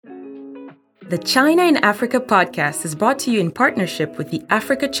The China in Africa podcast is brought to you in partnership with the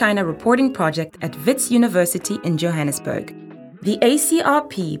Africa-China Reporting Project at Wits University in Johannesburg. The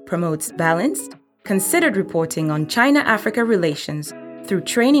ACRP promotes balanced, considered reporting on China-Africa relations through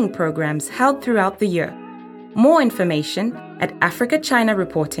training programs held throughout the year. More information at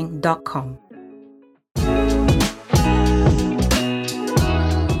africachinareporting.com.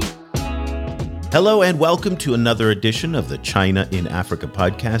 Hello and welcome to another edition of the China in Africa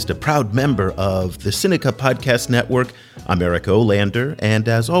podcast, a proud member of the Sinica Podcast Network. I'm Eric Olander, and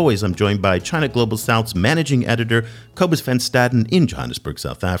as always, I'm joined by China Global South's managing editor, Cobus van Staden in Johannesburg,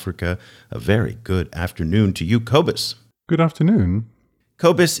 South Africa. A very good afternoon to you, Cobus. Good afternoon.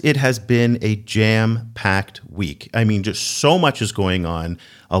 Cobus, it has been a jam-packed week. I mean, just so much is going on.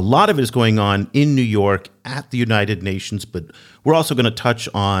 A lot of it is going on in New York at the United Nations, but we're also going to touch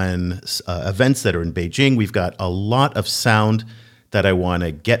on events that are in Beijing. We've got a lot of sound that I want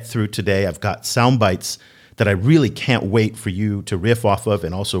to get through today. I've got sound bites that I really can't wait for you to riff off of,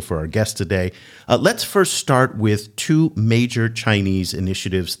 and also for our guest today. Let's first start with two major Chinese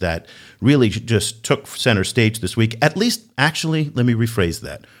initiatives that really just took center stage this week. At least, actually, let me rephrase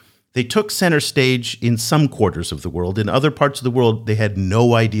that. They took center stage in some quarters of the world. In other parts of the world, they had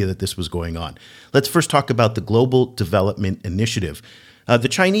no idea that this was going on. Let's first talk about the Global Development Initiative. The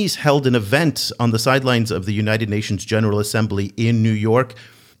Chinese held an event on the sidelines of the United Nations General Assembly in New York,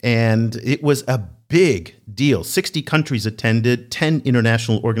 and it was a big deal. 60 countries attended, 10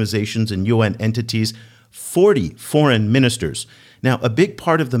 international organizations and UN entities, 40 foreign ministers. Now, a big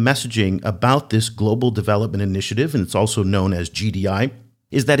part of the messaging about this Global Development Initiative, and it's also known as GDI,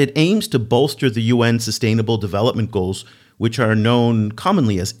 is that it aims to bolster the UN Sustainable Development Goals, which are known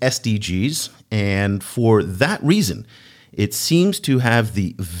commonly as SDGs. And for that reason, it seems to have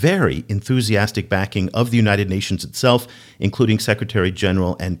the very enthusiastic backing of the United Nations itself, including Secretary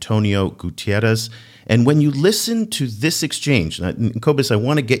General Antonio Guterres. And when you listen to this exchange, and Cobus, I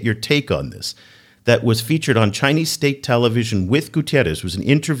want to get your take on this, that was featured on Chinese state television with Guterres, was an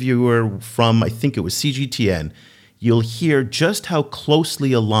interviewer from, I think it was CGTN, you'll hear just how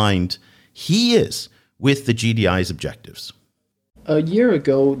closely aligned he is with the GDI's objectives. A year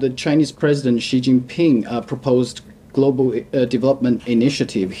ago, the Chinese President Xi Jinping proposed Global Development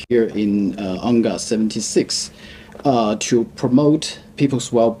Initiative here in UNGA 76 to promote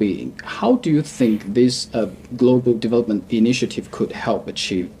people's well-being. How do you think this Global Development Initiative could help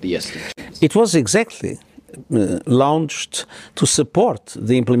achieve the SDGs? It was exactly launched to support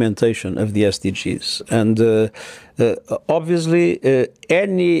the implementation of the SDGs. And obviously,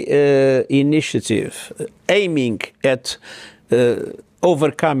 any initiative aiming at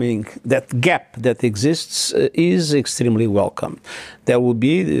overcoming that gap that exists is extremely welcome. There will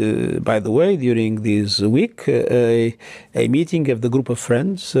be, by the way, during this week, a meeting of the group of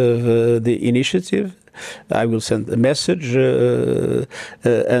friends of the initiative. I will send a message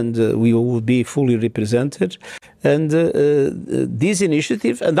and we will be fully represented. And this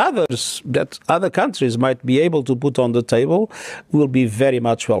initiative and others that other countries might be able to put on the table will be very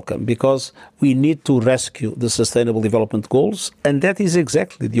much welcome, because we need to rescue the Sustainable Development Goals, and that is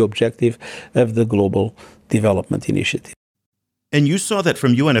exactly the objective of the Global Development Initiative. And you saw that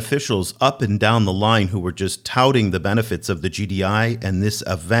from UN officials up and down the line who were just touting the benefits of the GDI and this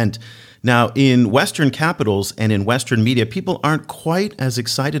event. Now, in Western capitals and in Western media, people aren't quite as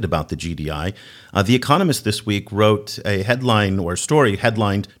excited about the GDI. The Economist this week wrote a headline or story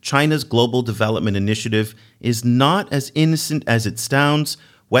headlined, "China's Global Development Initiative is not as innocent as it sounds.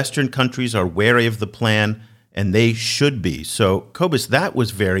 Western countries are wary of the plan, and they should be." So, Cobus, that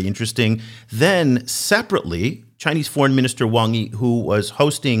was very interesting. Then, separately, Chinese Foreign Minister Wang Yi, who was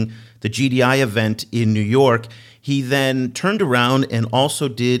hosting the GDI event in New York, he then turned around and also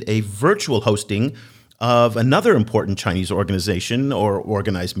did a virtual hosting of another important Chinese organization or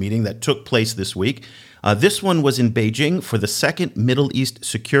organized meeting that took place this week. This one was in Beijing for the second Middle East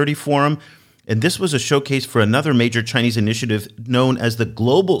Security Forum. And this was a showcase for another major Chinese initiative known as the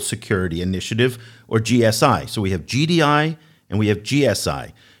Global Security Initiative, or GSI. So we have GDI and we have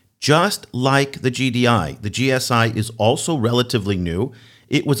GSI. Just like the GSI is also relatively new.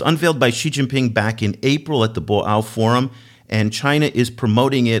 It was unveiled by Xi Jinping back in April at the Boao Forum, and China is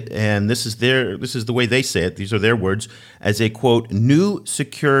promoting it, and this is the way they say it, these are their words, as a, quote, new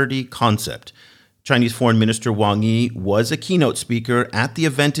security concept. Chinese Foreign Minister Wang Yi was a keynote speaker at the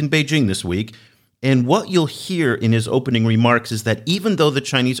event in Beijing this week, and what you'll hear in his opening remarks is that even though the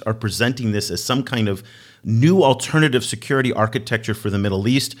Chinese are presenting this as some kind of new alternative security architecture for the Middle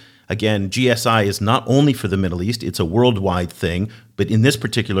East, again, GSI is not only for the Middle East, it's a worldwide thing, but in this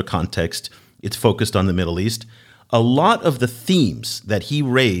particular context, it's focused on the Middle East. A lot of the themes that he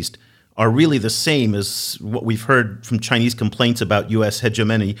raised are really the same as what we've heard from Chinese complaints about U.S.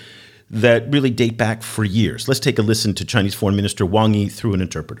 hegemony that really date back for years. Let's take a listen to Chinese Foreign Minister Wang Yi through an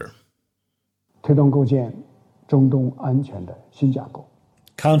interpreter. 推动构建中东安全的新架构。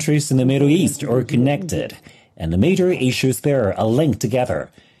 Countries in the Middle East are connected, and the major issues there are linked together.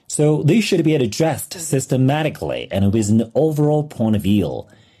 So they should be addressed systematically and with an overall point of view.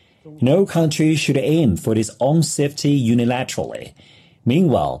 No country should aim for its own safety unilaterally.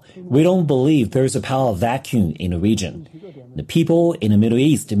 Meanwhile, we don't believe there's a power vacuum in the region. The people in the Middle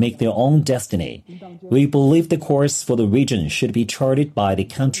East make their own destiny. We believe the course for the region should be charted by the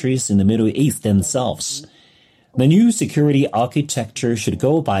countries in the Middle East themselves. The new security architecture should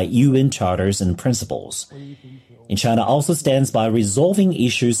go by UN charters and principles. And China also stands by resolving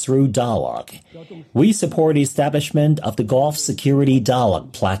issues through dialogue. We support the establishment of the Gulf Security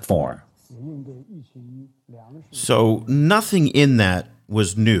Dialogue Platform. So nothing in that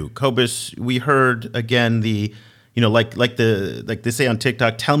was new. Cobus, we heard again like they say on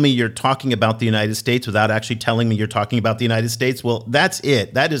TikTok, tell me you're talking about the United States without actually telling me you're talking about the United States. Well, that's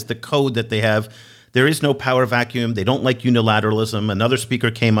it. That is the code that they have. There is no power vacuum. They don't like unilateralism. Another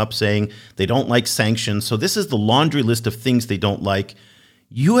speaker came up saying they don't like sanctions. So this is the laundry list of things they don't like.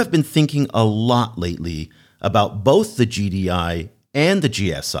 You have been thinking a lot lately about both the GDI and the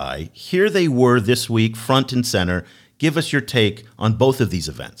GSI. Here they were this week, front and center. Give us your take on both of these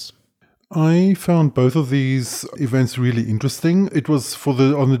events. I found both of these events really interesting. It was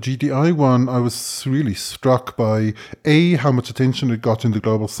on the GDI one, I was really struck by how much attention it got in the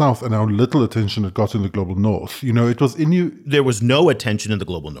global south and how little attention it got in the global north. You know, it was there was no attention in the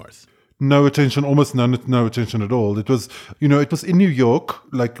global north. No attention, almost no attention at all. It was in New York,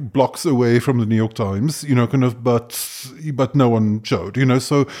 like blocks away from the New York Times, but no one showed,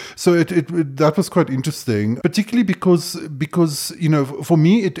 so that was quite interesting, particularly because, for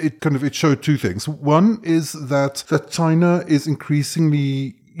me, it showed two things. One is that China is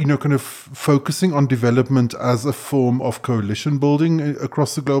increasingly focusing on development as a form of coalition building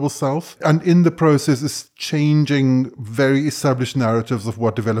across the global south. And in the process is changing very established narratives of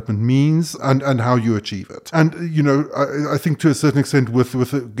what development means and how you achieve it. And, I think to a certain extent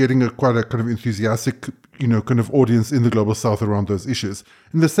with getting quite a kind of enthusiastic, audience in the global south around those issues.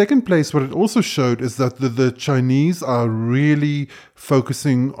 In the second place, what it also showed is that the Chinese are really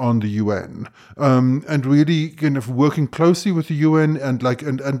focusing on the UN and really kind of working closely with the UN and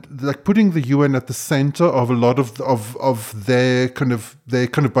putting the UN at the center of a lot of their kind of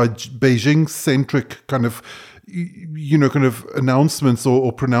Beijing centric kind of announcements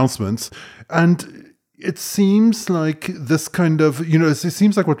or pronouncements. And it seems like this kind of, it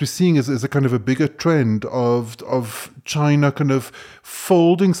seems like what we're seeing is a kind of a bigger trend of China kind of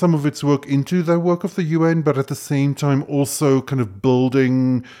folding some of its work into the work of the UN, but at the same time also kind of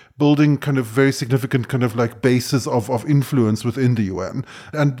building kind of very significant kind of like bases of influence within the UN.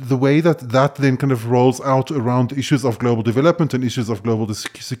 And the way that then kind of rolls out around issues of global development and issues of global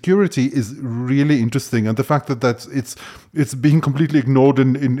security is really interesting. And the fact that it's being completely ignored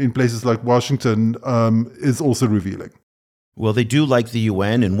in places like Washington is also revealing. Well, they do like the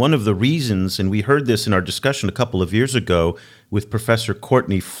UN, and one of the reasons, and we heard this in our discussion a couple of years ago with Professor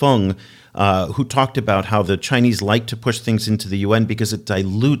Courtney Fung, who talked about how the Chinese like to push things into the UN because it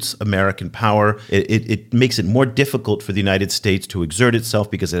dilutes American power. It makes it more difficult for the United States to exert itself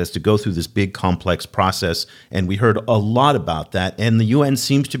because it has to go through this big, complex process. And we heard a lot about that, and the UN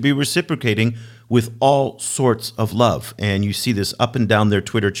seems to be reciprocating with all sorts of love. And you see this up and down their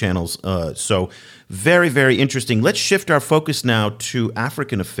Twitter channels. So very, very interesting. Let's shift our focus now to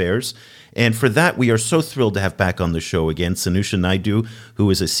African affairs. And for that, we are so thrilled to have back on the show again Sanusha Naidu, who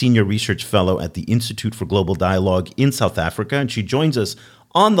is a senior research fellow at the Institute for Global Dialogue in South Africa. And she joins us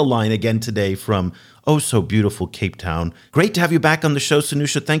on the line again today from oh so beautiful Cape Town. Great to have you back on the show,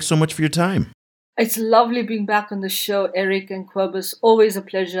 Sanusha. Thanks so much for your time. It's lovely being back on the show, Eric and Cobus. Always a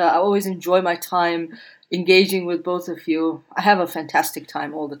pleasure. I always enjoy my time engaging with both of you. I have a fantastic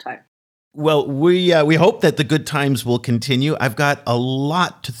time all the time. Well, we hope that the good times will continue. I've got a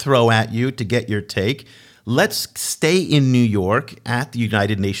lot to throw at you to get your take. Let's stay in New York at the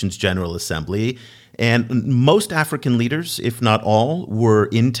United Nations General Assembly. And most African leaders, if not all, were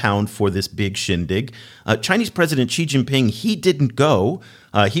in town for this big shindig. Chinese President Xi Jinping, he didn't go.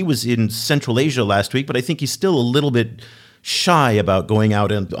 He was in Central Asia last week, but I think he's still a little bit shy about going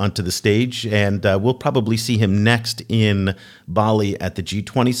out onto the stage. And we'll probably see him next in Bali at the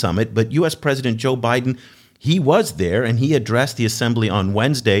G20 summit. But U.S. President Joe Biden, he was there and he addressed the assembly on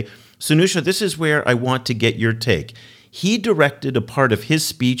Wednesday. Sanusha, this is where I want to get your take. He directed a part of his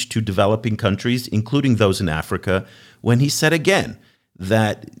speech to developing countries, including those in Africa, when he said again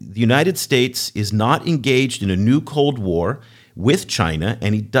that the United States is not engaged in a new Cold War with China,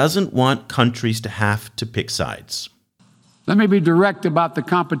 and he doesn't want countries to have to pick sides. Let me be direct about the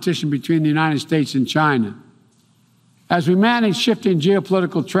competition between the United States and China. As we manage shifting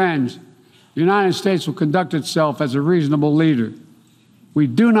geopolitical trends, the United States will conduct itself as a reasonable leader. We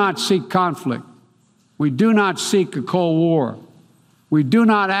do not seek conflict. We do not seek a Cold War. We do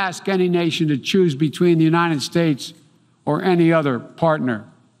not ask any nation to choose between the United States or any other partner.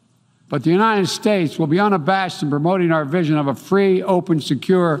 But the United States will be unabashed in promoting our vision of a free, open,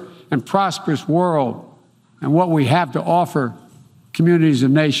 secure, and prosperous world and what we have to offer communities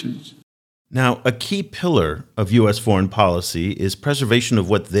of nations. Now, a key pillar of U.S. foreign policy is preservation of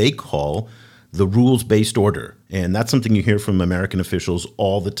what they call the rules-based order. And that's something you hear from American officials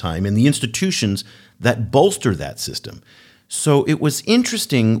all the time, and the institutions that bolster that system. So it was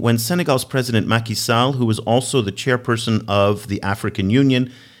interesting when Senegal's President Macky Sall, who was also the chairperson of the African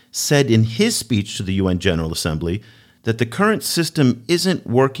Union, said in his speech to the UN General Assembly that the current system isn't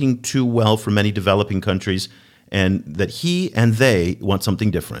working too well for many developing countries and that he and they want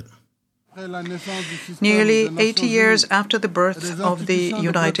something different. Nearly 80 years after the birth of the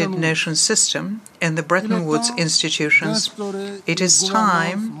United Nations system and the Bretton Woods institutions, it is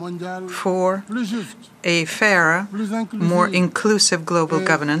time for a fairer, more inclusive global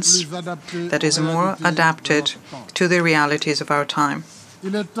governance that is more adapted to the realities of our time.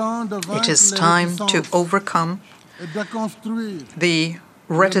 It is time to overcome the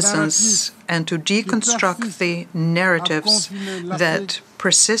reticence and to deconstruct the narratives that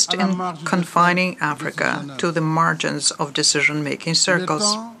persist in confining Africa to the margins of decision-making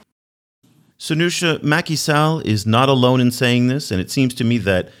circles. Sanusha, Macky Sall is not alone in saying this, and it seems to me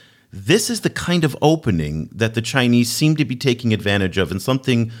that this is the kind of opening that the Chinese seem to be taking advantage of, and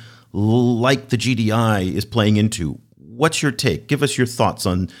something like the GDI is playing into. What's your take? Give us your thoughts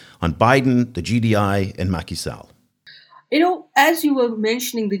on Biden, the GDI, and Macky Sall. You know, as you were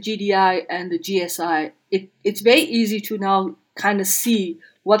mentioning the GDI and the GSI, it's very easy to now kind of see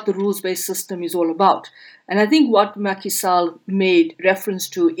what the rules-based system is all about. And I think what Macky Sall made reference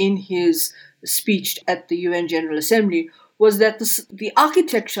to in his speech at the UN General Assembly was that the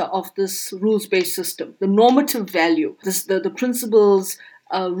architecture of this rules-based system, the normative value, the principles,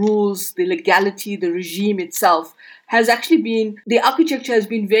 rules, the legality, the regime itself, has actually been, the architecture has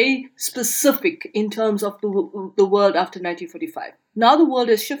been very specific in terms of the world after 1945. Now the world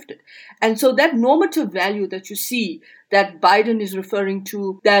has shifted. And so that normative value that you see that Biden is referring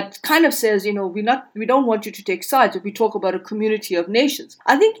to, that kind of says, you know, we don't want you to take sides, but we talk about a community of nations.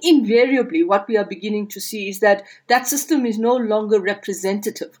 I think invariably what we are beginning to see is that that system is no longer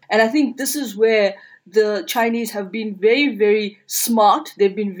representative. And I think this is where the Chinese have been very, very smart.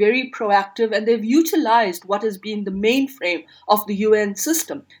 They've been very proactive, and they've utilized what has been the mainframe of the UN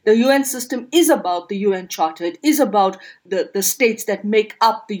system. The UN system is about the UN Charter. It is about the states that make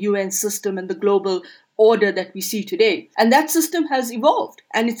up the UN system and the global order that we see today. And that system has evolved.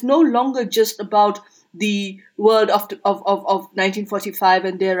 And it's no longer just about the world of 1945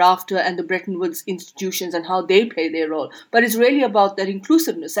 and thereafter and the Bretton Woods institutions and how they play their role. But it's really about that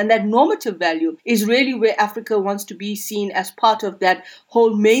inclusiveness, and that normative value is really where Africa wants to be seen as part of that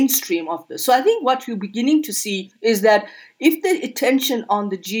whole mainstream of this. So I think what you're beginning to see is that if the attention on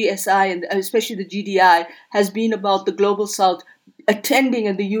the GSI and especially the GDI has been about the Global South attending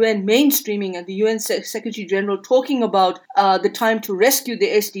and the UN mainstreaming and the UN Secretary General talking about the time to rescue the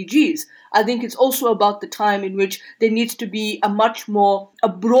SDGs, I think it's also about the time in which there needs to be a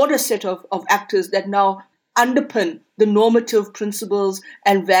broader set of actors that now underpin the normative principles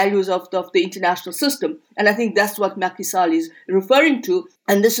and values of the international system. And I think that's what Macky Sall is referring to.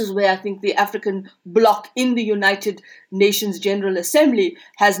 And this is where I think the African bloc in the United Nations General Assembly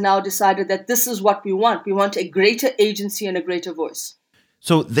has now decided that this is what we want. We want a greater agency and a greater voice.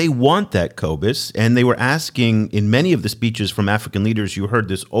 So they want that, Cobus, and they were asking in many of the speeches from African leaders, you heard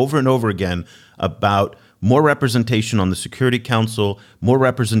this over and over again, about more representation on the Security Council, more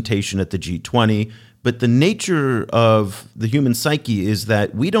representation at the G20. But the nature of the human psyche is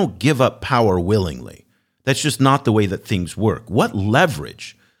that we don't give up power willingly. That's just not the way that things work. What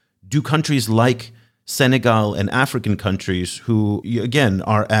leverage do countries like Senegal and African countries who, again,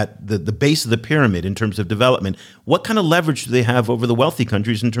 are at the base of the pyramid in terms of development, what kind of leverage do they have over the wealthy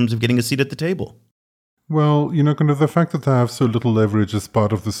countries in terms of getting a seat at the table? Well, kind of the fact that they have so little leverage is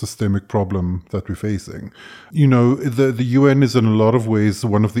part of the systemic problem that we're facing. The UN is in a lot of ways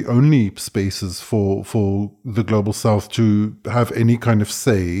one of the only spaces for the global south to have any kind of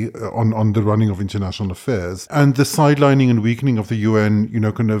say on the running of international affairs. And the sidelining and weakening of the UN,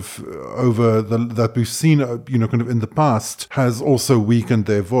 kind of that we've seen, kind of in the past has also weakened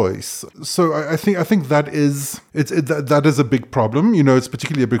their voice. So I think that is a big problem. It's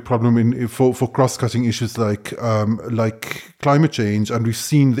particularly a big problem for cross-cutting issues like climate change, and we've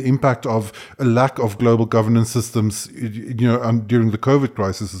seen the impact of a lack of global governance systems, during the COVID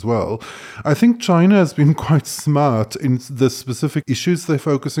crisis as well. I think China has been quite smart in the specific issues they're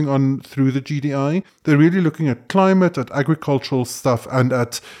focusing on through the GDI. They're really looking at climate, at agricultural stuff, and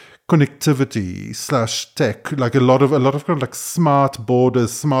at connectivity / tech, like a lot of kind of like smart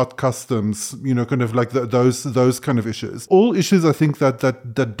borders, smart customs, kind of like those kind of issues. All issues I think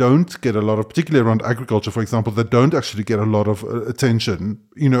that don't get a lot of, particularly around agriculture, for example, that don't actually get a lot of attention,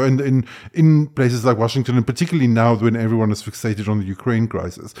 in places like Washington, and particularly now when everyone is fixated on the Ukraine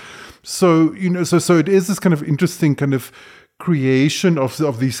crisis. So, so it is this kind of interesting kind of creation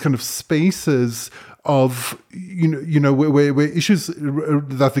of these kind of spaces of where issues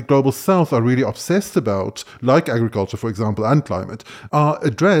that the global south are really obsessed about, like agriculture, for example, and climate, are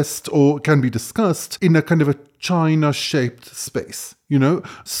addressed or can be discussed in a kind of a China-shaped space.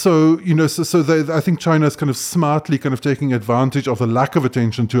 So I think China is kind of smartly kind of taking advantage of the lack of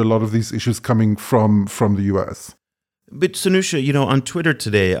attention to a lot of these issues coming from the US. But Sanusha, on Twitter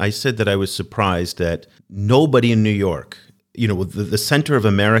today, I said that I was surprised that nobody in New York, the center of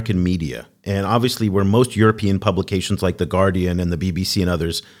American media, and obviously where most European publications like The Guardian and the BBC and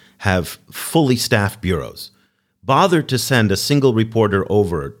others have fully staffed bureaus, bothered to send a single reporter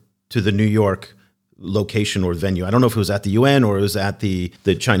over to the New York location or venue. I don't know if it was at the UN or it was at the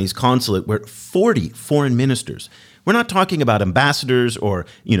Chinese consulate, where 40 foreign ministers. We're not talking about ambassadors or,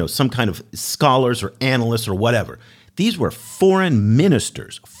 some kind of scholars or analysts or whatever. These were foreign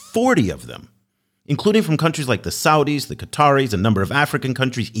ministers, 40 of them, including from countries like the Saudis, the Qataris, a number of African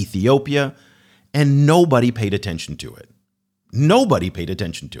countries, Ethiopia, and nobody paid attention to it. Nobody paid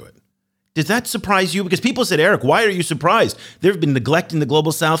attention to it. Does that surprise you? Because people said, Eric, why are you surprised? They've been neglecting the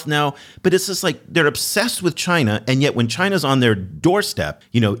global south now, but it's just like they're obsessed with China, and yet when China's on their doorstep,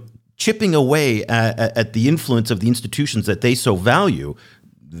 chipping away at the influence of the institutions that they so value,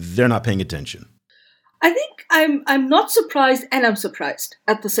 they're not paying attention. I think I'm not surprised, and I'm surprised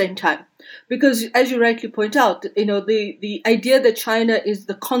at the same time. Because, as you rightly point out, the idea that China is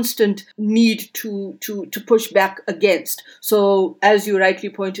the constant need to push back against. So, as you rightly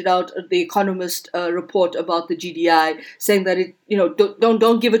pointed out, the Economist report about the GDI saying that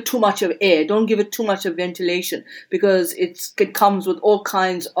don't give it too much of air, don't give it too much of ventilation, because it comes with all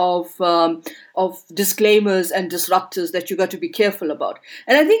kinds of disclaimers and disruptors that you got to be careful about.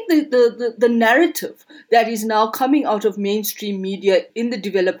 And I think the narrative that is now coming out of mainstream media in the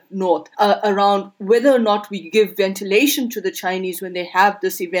developed North around whether or not we give ventilation to the Chinese when they have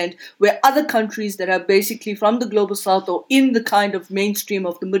this event, where other countries that are basically from the global south or in the kind of mainstream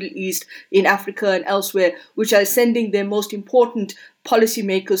of the Middle East, in Africa and elsewhere, which are sending their most important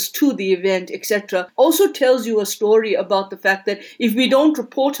policymakers to the event, etc., also tells you a story about the fact that if we don't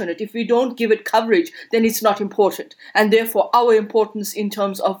report on it, if we don't give it coverage, then it's not important. And therefore, our importance in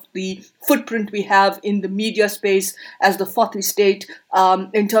terms of the footprint we have in the media space as the fourth estate,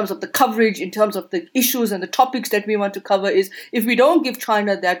 in terms of the coverage, in terms of the issues and the topics that we want to cover, is if we don't give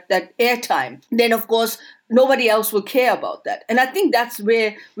China that airtime, then of course nobody else will care about that. And I think that's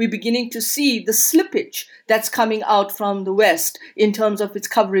where we're beginning to see the slippage that's coming out from the West in terms of its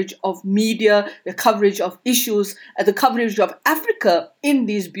coverage of media, the coverage of issues, the coverage of Africa in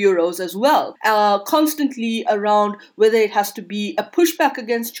these bureaus as well, constantly around whether it has to be a pushback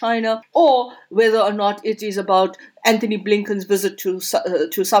against China or whether or not it is about Anthony Blinken's visit to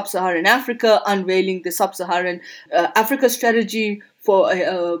sub-Saharan Africa, unveiling the sub-Saharan Africa strategy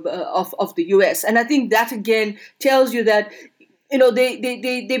of the US. And I think that again tells you that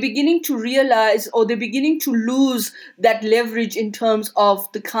they're beginning to realize, or they're beginning to lose that leverage in terms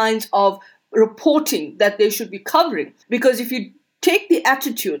of the kinds of reporting that they should be covering. Because if you take the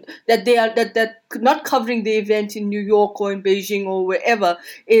attitude that they are that not covering the event in New York or in Beijing or wherever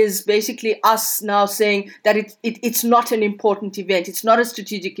is basically us now saying that it's not an important event, it's not a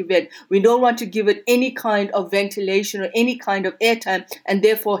strategic event. We don't want to give it any kind of ventilation or any kind of airtime, and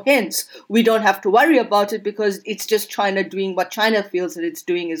therefore, hence, we don't have to worry about it because it's just China doing what China feels that it's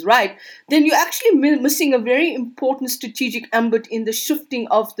doing is right. Then you're actually missing a very important strategic ambit in the shifting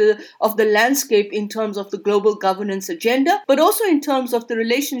of the landscape in terms of the global governance agenda, but also in in terms of the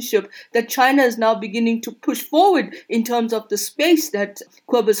relationship that China is now beginning to push forward in terms of the space that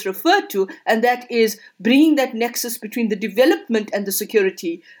Cobus referred to, and that is bringing that nexus between the development and the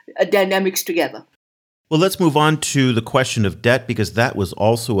security dynamics together. Well, let's move on to the question of debt, because that was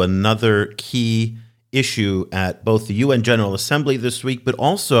also another key issue at both the UN General Assembly this week, but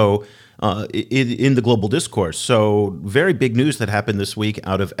also in the global discourse. So very big news that happened this week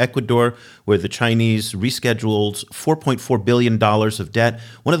out of Ecuador, where the Chinese rescheduled $4.4 billion of debt.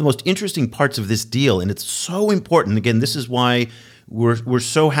 One of the most interesting parts of this deal, and it's so important, again, this is why we're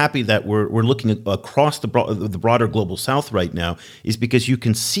so happy that we're looking across the broader global south right now, is because you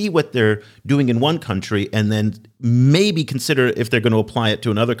can see what they're doing in one country and then maybe consider if they're going to apply it to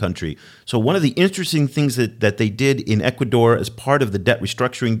another country. So one of the interesting things that they did in Ecuador as part of the debt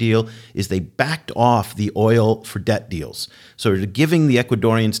restructuring deal is they backed off the oil for debt deals. So they're giving the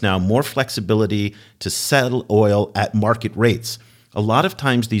Ecuadorians now more flexibility to settle oil at market rates. A lot of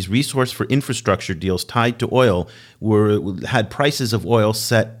times these resource for infrastructure deals tied to oil had prices of oil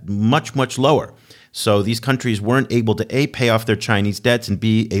set much, much lower. So these countries weren't able to A, pay off their Chinese debts, and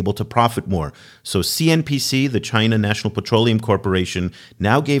B, able to profit more. So CNPC, the China National Petroleum Corporation,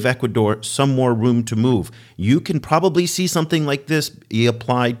 now gave Ecuador some more room to move. You can probably see something like this be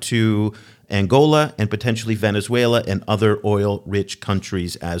applied to Angola and potentially Venezuela and other oil-rich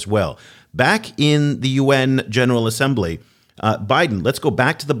countries as well. Back in the UN General Assembly, Biden, let's go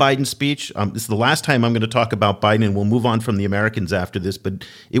back to the Biden speech. This is the last time I'm going to talk about Biden, and we'll move on from the Americans after this, but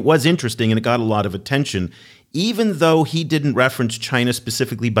it was interesting and it got a lot of attention. Even though he didn't reference China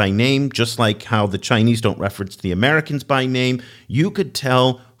specifically by name, just like how the Chinese don't reference the Americans by name, you could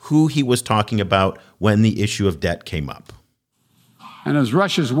tell who he was talking about when the issue of debt came up. And as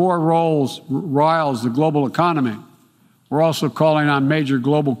Russia's war riles the global economy, we're also calling on major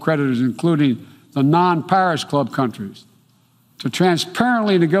global creditors, including the non-Paris Club countries, to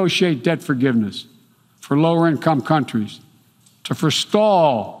transparently negotiate debt forgiveness for lower-income countries, to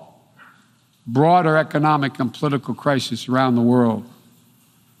forestall broader economic and political crisis around the world.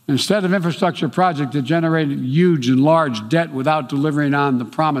 Instead of infrastructure projects that generate huge and large debt without delivering on the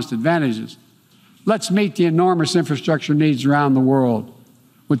promised advantages, let's meet the enormous infrastructure needs around the world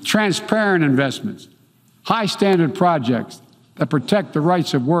with transparent investments, high-standard projects that protect the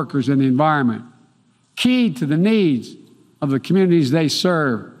rights of workers and the environment, keyed to the needs of the communities they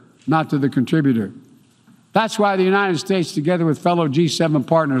serve, not to the contributor. That's why the United States, together with fellow G7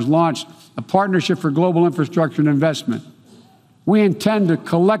 partners, launched a Partnership for Global Infrastructure and Investment. We intend to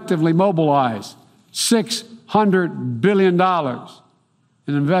collectively mobilize $600 billion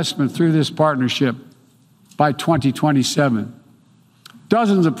in investment through this partnership by 2027.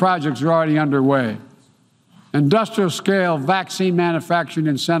 Dozens of projects are already underway. Industrial-scale vaccine manufacturing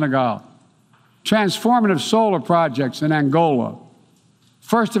in Senegal, transformative solar projects in Angola,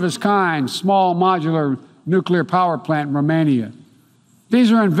 first of its kind small modular nuclear power plant in Romania.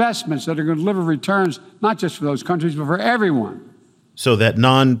 These are investments that are going to deliver returns not just for those countries, but for everyone. So that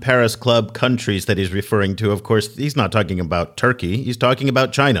non-Paris Club countries that he's referring to, of course, he's not talking about Turkey. He's talking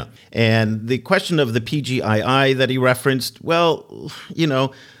about China. And the question of the PGII that he referenced, well, you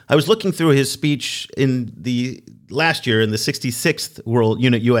know, I was looking through his speech in the last year in the 66th World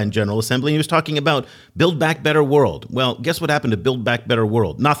UN General Assembly. He was talking about Build Back Better World. Well, guess what happened to Build Back Better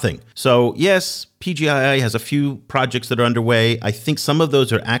World? Nothing. So yes, PGII has a few projects that are underway. I think some of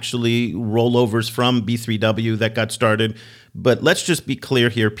those are actually rollovers from B3W that got started. But let's just be clear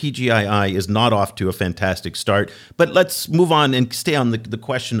here, PGII is not off to a fantastic start. But let's move on and stay on the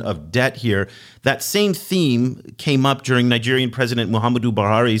question of debt here. That same theme came up during Nigerian President Muhammadu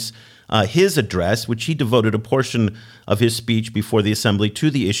Buhari's his address, which he devoted a portion of his speech before the assembly to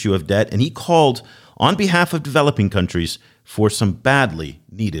the issue of debt. And he called, on behalf of developing countries, for some badly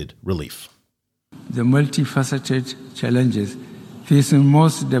needed relief. The multifaceted challenges facing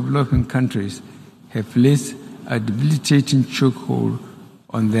most developing countries have placed a debilitating chokehold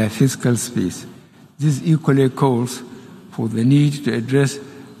on their fiscal space. This equally calls for the need to address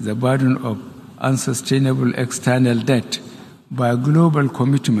the burden of unsustainable external debt by a global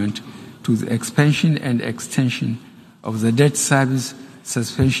commitment to the expansion and extension of the debt service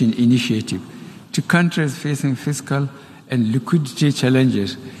suspension initiative to countries facing fiscal and liquidity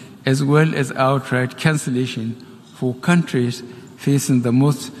challenges, as well as outright cancellation for countries facing the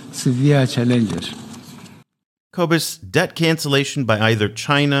most severe challenges. Cobus, debt cancellation by either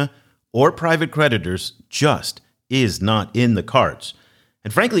China or private creditors just is not in the cards.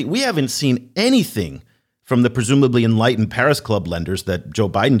 And frankly, we haven't seen anything from the presumably enlightened Paris Club lenders that Joe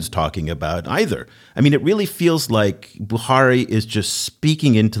Biden's talking about either. I mean, it really feels like Buhari is just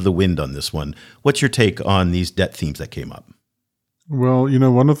speaking into the wind on this one. What's your take on these debt themes that came up? Well,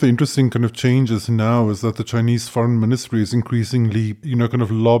 one of the interesting kind of changes now is that the Chinese foreign ministry is increasingly, kind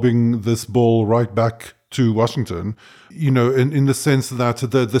of lobbing this ball right back to Washington, in the sense that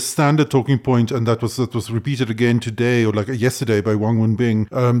the standard talking point, and that was repeated again today or like yesterday by Wang Wenbing,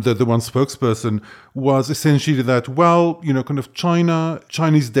 the one spokesperson, was essentially that, kind of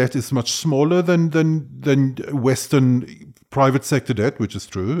Chinese debt is much smaller than Western private sector debt, which is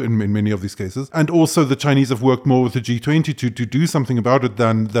true in many of these cases. And also the Chinese have worked more with the G20 to do something about it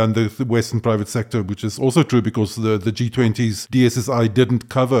than the Western private sector, which is also true because the G20's DSSI didn't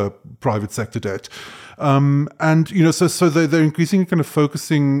cover private sector debt. And so they're increasingly kind of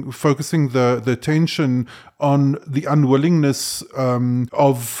focusing the attention on the unwillingness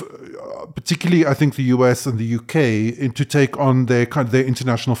of particularly, I think, the US and the UK to take on their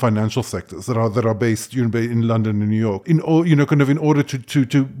international financial sectors that are based in London and New York in order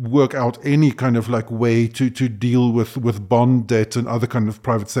to work out any kind of like way to deal with bond debt and other kind of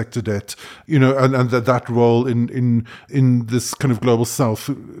private sector debt, and that role in this kind of global South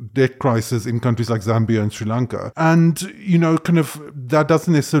debt crisis in countries like Zambia and Sri Lanka. And kind of that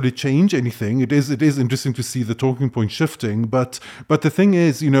doesn't necessarily change anything. It is interesting to see the talking point shifting, but the thing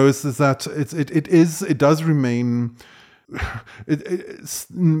is, is that it does remain.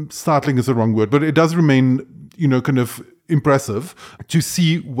 Startling is the wrong word, but it does remain, kind of impressive to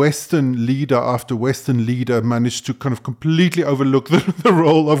see Western leader after Western leader manage to kind of completely overlook the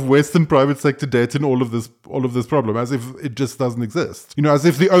role of Western private sector debt in all of this problem, as if it just doesn't exist. As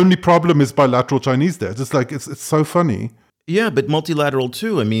if the only problem is bilateral Chinese debt. It's like it's so funny. Yeah, but multilateral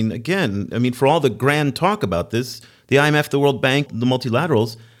too. For all the grand talk about this, the IMF, the World Bank, the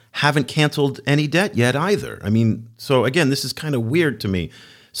multilaterals haven't canceled any debt yet either. So again, this is kind of weird to me.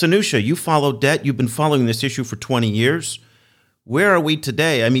 Sanusha, you follow debt. You've been following this issue for 20 years. Where are we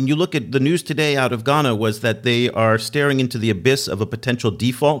today? You look at the news today out of Ghana was that they are staring into the abyss of a potential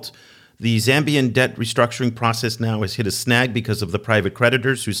default. The Zambian debt restructuring process now has hit a snag because of the private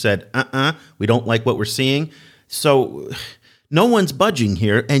creditors who said, we don't like what we're seeing. So no one's budging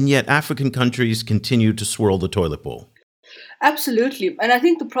here, and yet African countries continue to swirl the toilet bowl. Absolutely. And I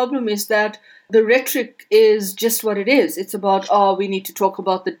think the problem is that the rhetoric is just what it is. It's about, we need to talk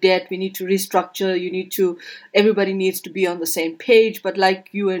about the debt, we need to restructure, everybody needs to be on the same page. But like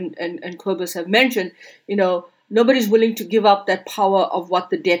you and Cobus have mentioned, nobody's willing to give up that power of what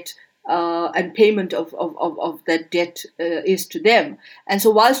the debt and payment of that debt is to them. And so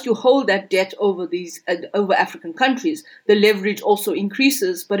whilst you hold that debt over over African countries, the leverage also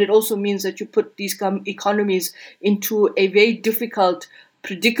increases, but it also means that you put these economies into a very difficult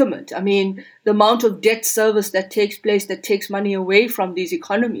predicament. The amount of debt service that takes place, that takes money away from these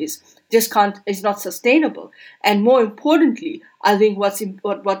economies, is not sustainable. And more importantly, I think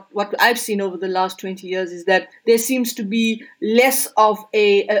what I've seen over the last 20 years is that there seems to be less of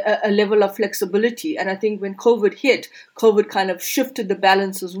a level of flexibility. And I think when COVID hit, COVID kind of shifted the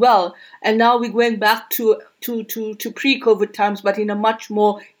balance as well. And now we're going back to pre-COVID times, but in a much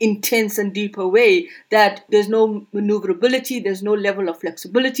more intense and deeper way, that there's no maneuverability, there's no level of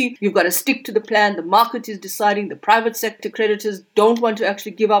flexibility. You've got to stick to the plan. The market is deciding. The private sector creditors don't want to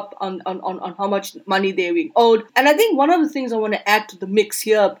actually give up on how much money they're being owed. And I think one of the things I want to add to the mix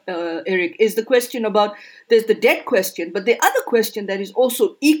here, Eric, is the question about, there's the debt question, but the other question that is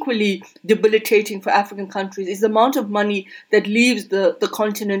also equally debilitating for African countries is the amount of money that leaves the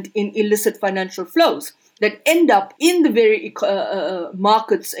continent in illicit financial flows that end up in the very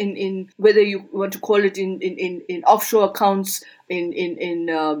markets, in whether you want to call it in offshore accounts,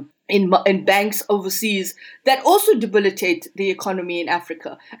 in banks overseas, that also debilitate the economy in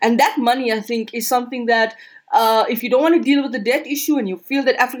Africa. And that money, I think, is something that if you don't want to deal with the debt issue and you feel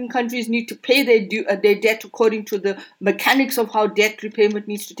that African countries need to pay their debt according to the mechanics of how debt repayment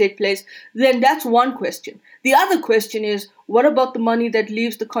needs to take place, then that's one question. The other question is, what about the money that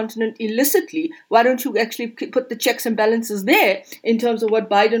leaves the continent illicitly? Why don't you actually put the checks and balances there in terms of what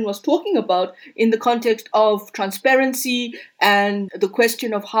Biden was talking about in the context of transparency and the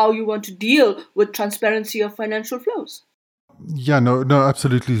question of how you want to deal with transparency of financial flows? Yeah, no,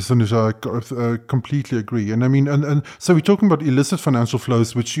 absolutely, Sanusha, I completely agree. And and so we're talking about illicit financial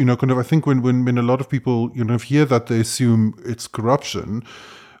flows, which, kind of, I think when a lot of people, hear that, they assume it's corruption.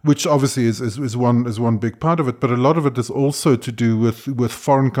 which obviously is one big part of it. But a lot of it is also to do with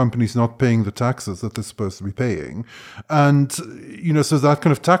foreign companies not paying the taxes that they're supposed to be paying. And, so that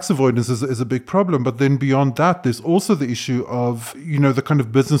kind of tax avoidance is a big problem. But then beyond that, there's also the issue of, the kind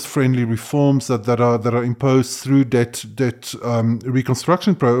of business-friendly reforms that are imposed through debt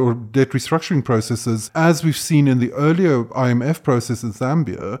reconstruction or debt restructuring processes, as we've seen in the earlier IMF process in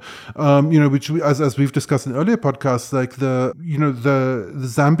Zambia, which as we've discussed in earlier podcasts, like the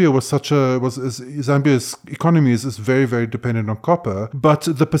Zambia's economy is very, very dependent on copper, but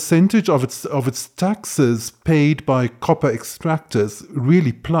the percentage of its taxes paid by copper extractors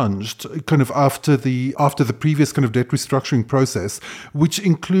really plunged kind of after the previous kind of debt restructuring process, which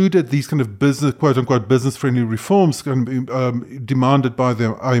included these kind of quote unquote business friendly reforms demanded by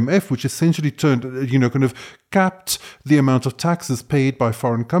the IMF, which essentially turned kind of capped the amount of taxes paid by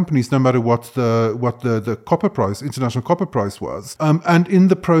foreign companies, no matter what the copper price, international copper price was, and in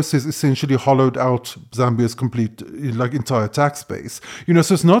the process essentially hollowed out Zambia's complete entire tax base.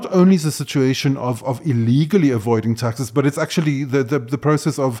 So it's not only the situation of illegally avoiding taxes, but it's actually the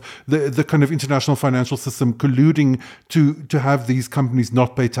process of the kind of international financial system colluding to have these companies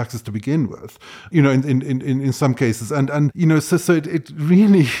not pay taxes to begin with. In some cases, so it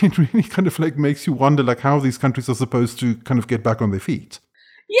really kind of makes you wonder how these countries are supposed to kind of get back on their feet.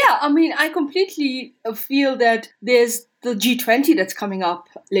 Yeah, I mean, I completely feel that there's the G20 that's coming up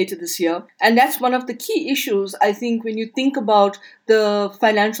later this year. And that's one of the key issues, I think, when you think about the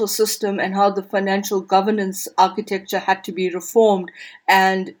financial system and how the financial governance architecture had to be reformed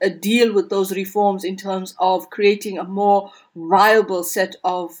and deal with those reforms in terms of creating a more viable set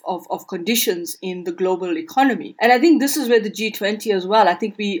of conditions in the global economy. And I think this is where the G20 as well, I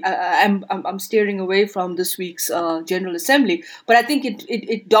think I'm steering away from this week's General Assembly, but I think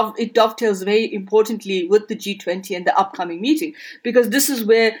it dovetails very importantly with the G20 and the upcoming meeting, because this is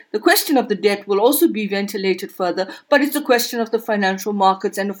where the question of the debt will also be ventilated further, but it's a question of the financial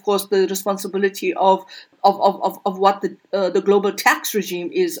markets and of course the responsibility of what the global tax regime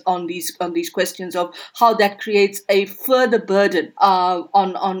is on these questions of how that creates a further burden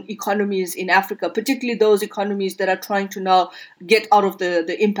on economies in Africa, particularly those economies that are trying to now get out of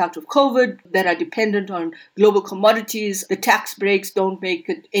the impact of COVID, that are dependent on global commodities. The tax breaks don't make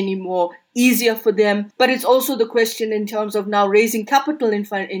it any more easier for them. But it's also the question in terms of now raising capital in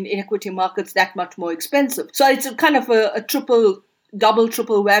equity markets that much more expensive. So it's a kind of a triple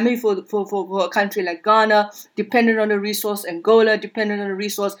whammy for a country like Ghana, dependent on a resource, Angola, dependent on a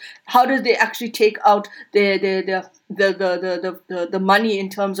resource. How does they actually take out the money in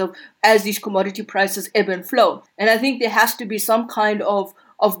terms of as these commodity prices ebb and flow? And I think there has to be some kind of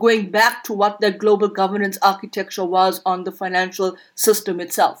going back to what the global governance architecture was on the financial system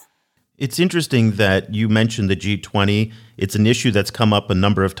itself. It's interesting that you mentioned the G20. It's an issue that's come up a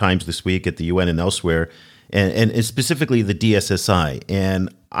number of times this week at the UN and elsewhere, and specifically the DSSI.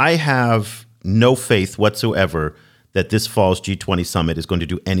 And I have no faith whatsoever that this fall's G20 summit is going to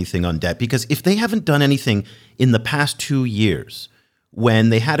do anything on debt, because if they haven't done anything in the past 2 years, when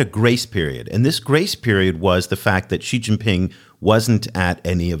they had a grace period, and this grace period was the fact that Xi Jinping wasn't at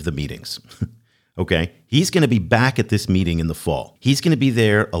any of the meetings. Okay, he's going to be back at this meeting in the fall. He's going to be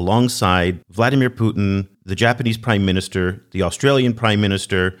there alongside Vladimir Putin, the Japanese Prime Minister, the Australian Prime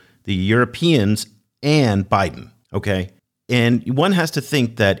Minister, the Europeans, and Biden. Okay, and one has to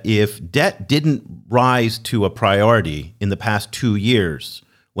think that if debt didn't rise to a priority in the past 2 years,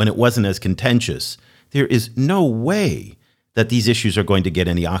 when it wasn't as contentious, there is no way that these issues are going to get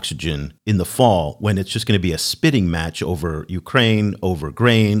any oxygen in the fall, when it's just going to be a spitting match over Ukraine, over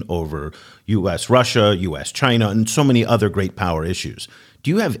grain, over U.S. Russia, U.S. China, and so many other great power issues.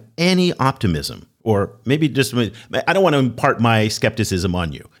 Do you have any optimism, or maybe just, I don't want to impart my skepticism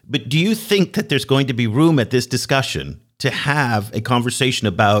on you, but do you think that there's going to be room at this discussion to have a conversation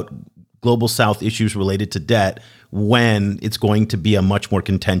about global South issues related to debt when it's going to be a much more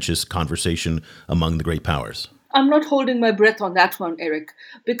contentious conversation among the great powers? I'm not holding my breath on that one, Eric,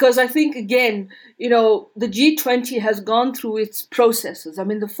 because I think, again, the G20 has gone through its processes. I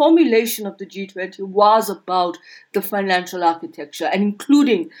mean, the formulation of the G20 was about the financial architecture, and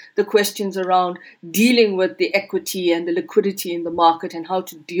including the questions around dealing with the equity and the liquidity in the market and how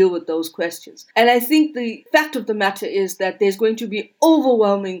to deal with those questions. And I think the fact of the matter is that there's going to be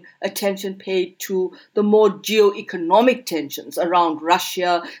overwhelming attention paid to the more geo-economic tensions around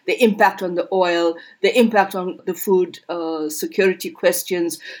Russia, the impact on the oil, the impact on the food security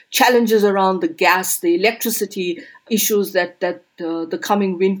questions, challenges around the gas, the electricity issues that the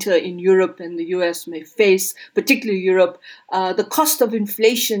coming winter in Europe and the US may face, particularly Europe, the cost of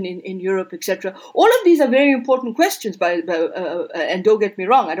inflation in Europe, etc. All of these are very important questions, and don't get me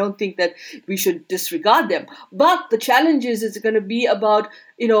wrong, I don't think that we should disregard them. But the challenge is going to be about,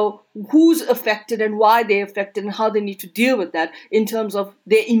 who's affected and why they're affected and how they need to deal with that in terms of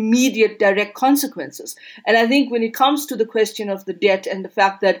their immediate direct consequences. And I think when it comes to the question of the debt and the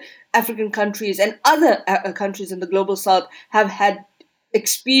fact that African countries and other countries in the global south have had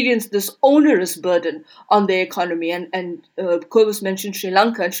experienced this onerous burden on their economy. And Cobus mentioned Sri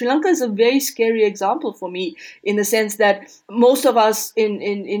Lanka. And Sri Lanka is a very scary example for me in the sense that most of us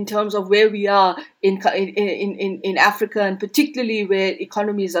in terms of where we are in Africa, and particularly where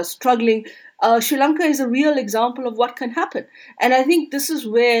economies are struggling, Sri Lanka is a real example of what can happen. And I think this is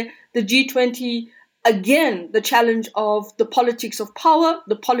where the G20, again, the challenge of the politics of power,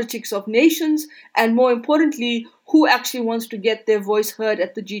 the politics of nations, and more importantly, who actually wants to get their voice heard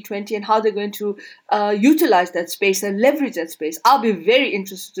at the G20 and how they're going to utilize that space and leverage that space. I'll be very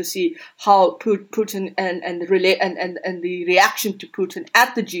interested to see how Putin and the reaction to Putin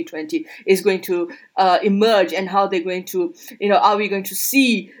at the G20 is going to emerge, and how they're going to, are we going to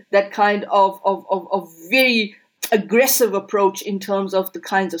see that kind of very aggressive approach in terms of the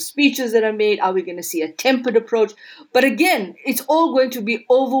kinds of speeches that are made? Are we going to see a tempered approach? But again, it's all going to be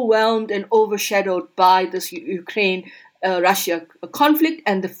overwhelmed and overshadowed by this Ukraine-Russia conflict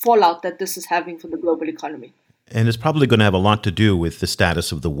and the fallout that this is having for the global economy. And it's probably going to have a lot to do with the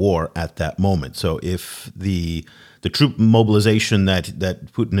status of the war at that moment. So if the troop mobilization that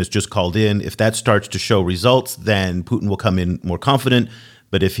Putin has just called in, if that starts to show results, then Putin will come in more confident.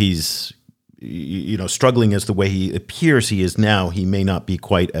 But if he's struggling as the way he appears he is now, he may not be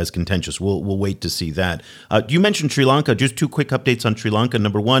quite as contentious. We'll wait to see that. You mentioned Sri Lanka. Just two quick updates on Sri Lanka.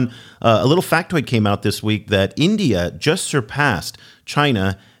 Number one, a little factoid came out this week that India just surpassed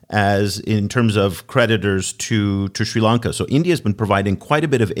China as in terms of creditors to Sri Lanka. So India has been providing quite a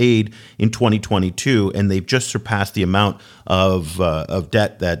bit of aid in 2022, and they've just surpassed the amount of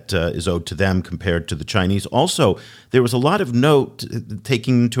debt that is owed to them compared to the Chinese. Also, there was a lot of note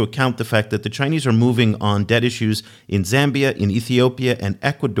taking into account the fact that the Chinese are moving on debt issues in Zambia, in Ethiopia, and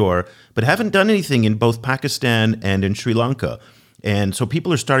Ecuador, but haven't done anything in both Pakistan and in Sri Lanka. And so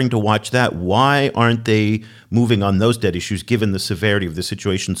people are starting to watch that. Why aren't they moving on those debt issues, given the severity of the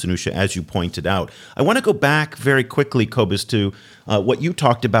situation, Sanusha, as you pointed out? I want to go back very quickly, Cobus, to what you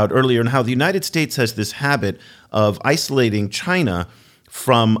talked about earlier and how the United States has this habit of isolating China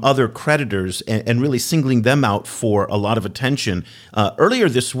from other creditors and really singling them out for a lot of attention. Earlier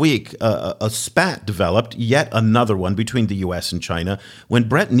this week, a spat developed, yet another one, between the U.S. and China, when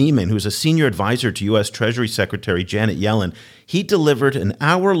Brett Neiman, who's a senior advisor to U.S. Treasury Secretary Janet Yellen, he delivered an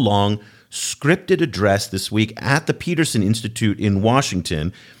hour-long scripted address this week at the Peterson Institute in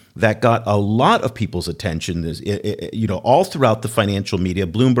Washington that got a lot of people's attention, all throughout the financial media.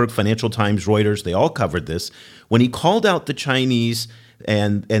 Bloomberg, Financial Times, Reuters, they all covered this. When he called out the Chinese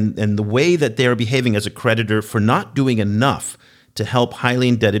and the way that they're behaving as a creditor for not doing enough to help highly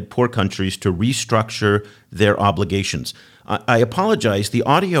indebted poor countries to restructure their obligations. I apologize, the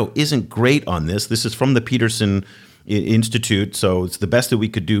audio isn't great on this. This is from the Peterson Institute, so it's the best that we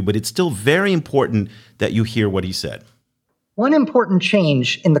could do, but it's still very important that you hear what he said. One important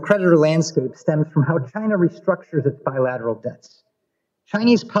change in the creditor landscape stems from how China restructures its bilateral debts.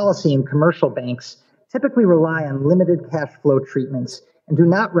 Chinese policy and commercial banks typically rely on limited cash flow treatments and do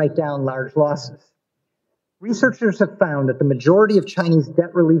not write down large losses. Researchers have found that the majority of Chinese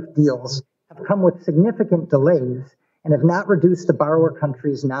debt relief deals have come with significant delays and have not reduced the borrower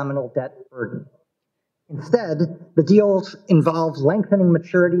country's nominal debt burden. Instead, the deals involve lengthening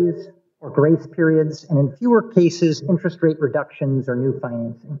maturities or grace periods, and in fewer cases, interest rate reductions or new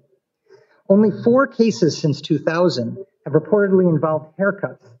financing. Only 4 cases since 2000 have reportedly involved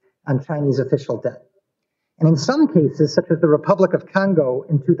haircuts on Chinese official debt. And in some cases, such as the Republic of Congo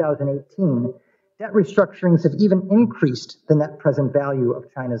in 2018, debt restructurings have even increased the net present value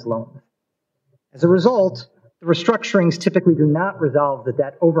of China's loans. As a result, the restructurings typically do not resolve the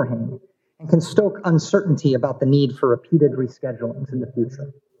debt overhang and can stoke uncertainty about the need for repeated reschedulings in the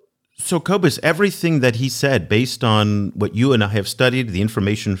future. So, Cobus, everything that he said, based on what you and I have studied, the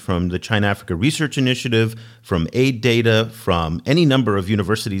information from the China-Africa Research Initiative, from aid data, from any number of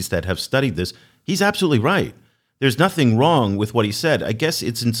universities that have studied this, he's absolutely right. There's nothing wrong with what he said. I guess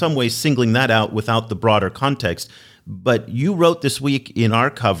it's in some ways singling that out without the broader context. But you wrote this week in our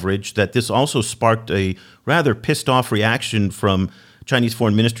coverage that this also sparked a rather pissed off reaction from Chinese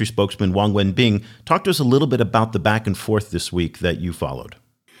Foreign Ministry spokesman Wang Wenbing. Talk to us a little bit about the back and forth this week that you followed.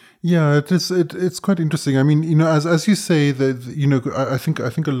 Yeah, it's quite interesting. I mean, as you say that, I think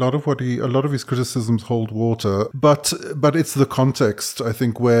a lot of his criticisms hold water, but it's the context, I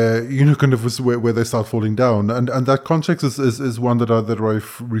think, where kind of where they start falling down, and that context is one that I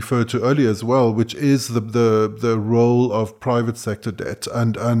referred to earlier as well, which is the role of private sector debt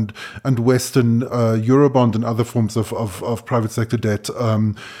and Western Eurobond and other forms of private sector debt,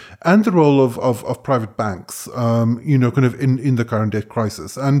 and the role of private banks, kind of in the current debt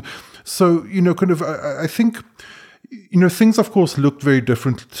crisis. And so, I think, things, of course, looked very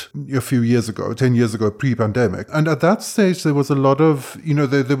different a few years ago, 10 years ago, pre-pandemic. And at that stage, there was a lot of,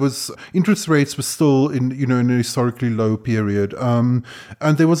 there was interest rates were still in a historically low period. And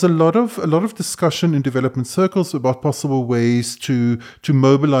there was a lot of discussion in development circles about possible ways to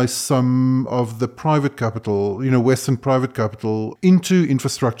mobilize some of the private capital, Western private capital into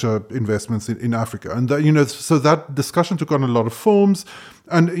infrastructure investments in Africa. And that, so that discussion took on a lot of forms.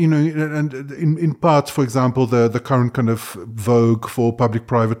 And, and in part, for example, the current kind of vogue for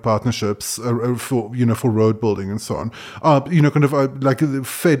public-private partnerships for road building and so on, like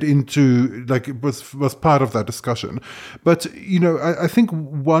fed into, like was part of that discussion. But, I think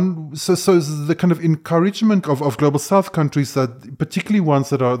so the kind of encouragement of global South countries, that particularly ones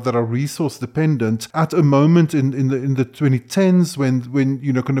that are resource dependent, at a moment in the 2010s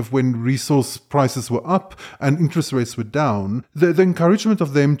when resource prices were up and interest rates were down, the encouragement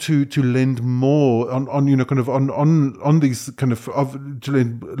of them to lend more on these kind of to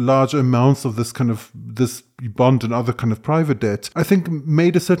lend large amounts of this bond and other kind of private debt, I think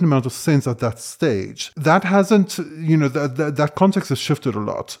made a certain amount of sense at that stage. That hasn't, that context has shifted a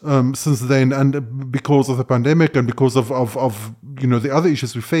lot since then, and because of the pandemic and because of the other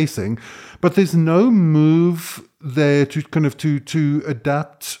issues we're facing. But there's no move there to kind of to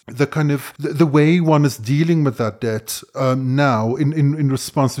adapt the kind of the way one is dealing with that debt now in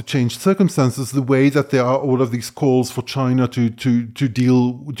response to changed circumstances, the way that there are all of these calls for China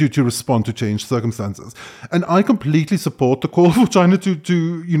to respond to changed circumstances. And I completely support the call for China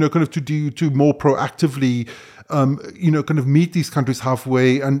to more proactively kind of meet these countries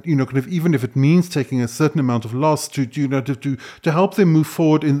halfway, and kind of even if it means taking a certain amount of loss to help them move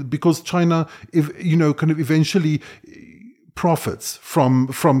forward, because China, kind of eventually profits from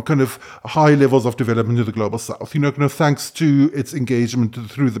kind of high levels of development in the global South, kind of thanks to its engagement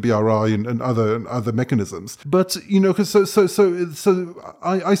through the BRI and other mechanisms. But so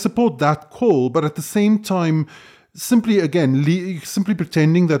I support that call, but at the same time, simply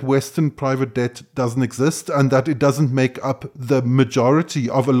pretending that Western private debt doesn't exist and that it doesn't make up the majority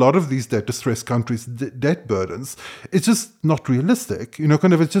of a lot of these distressed countries' debt burdens, it's just not realistic.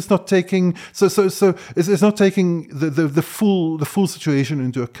 Kind of it's just not taking it's not taking the full situation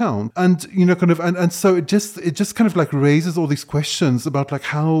into account, and kind of and so it just kind of like raises all these questions about like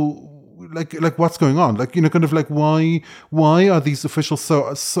how. Like what's going on? Kind of like why are these officials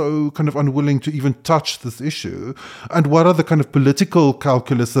so kind of unwilling to even touch this issue? And what are the kind of political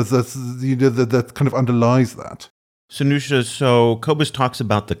calculus that kind of underlies that? Sanusha, so Cobus talks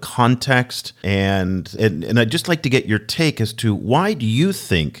about the context, and I'd just like to get your take as to why do you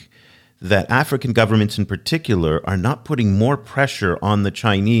think that African governments in particular are not putting more pressure on the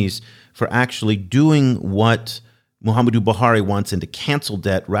Chinese for actually doing what Muhammadu Buhari wants, and to cancel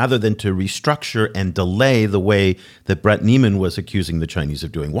debt rather than to restructure and delay the way that Brett Neiman was accusing the Chinese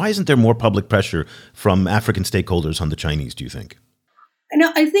of doing? Why isn't there more public pressure from African stakeholders on the Chinese, do you think? And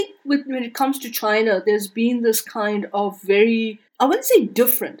I think when it comes to China, there's been this kind of very, I wouldn't say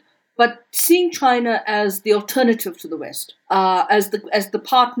different, but seeing China as the alternative to the West, as the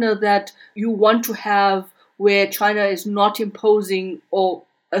partner that you want to have, where China is not imposing or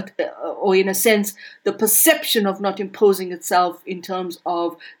in a sense, the perception of not imposing itself in terms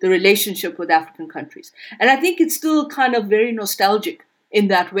of the relationship with African countries. And I think it's still kind of very nostalgic in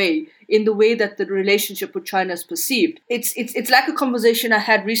that way, in the way that the relationship with China is perceived. It's like a conversation I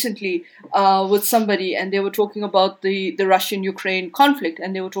had recently with somebody, and they were talking about the Russian-Ukraine conflict,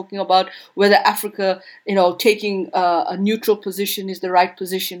 and they were talking about whether Africa, taking a neutral position is the right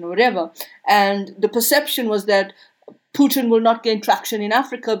position or whatever. And the perception was that Putin will not gain traction in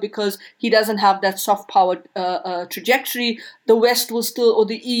Africa because he doesn't have that soft power trajectory. The West will still, or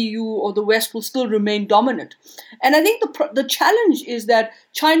the EU or the West will still remain dominant. And I think the challenge is that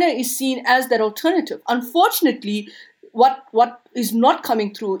China is seen as that alternative. Unfortunately, what is not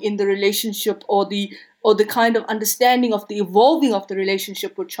coming through in the relationship or the or the kind of understanding of the evolving of the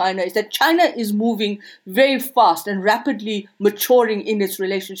relationship with China is that China is moving very fast and rapidly maturing in its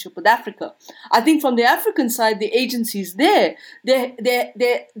relationship with Africa. I think from the African side, the agencies there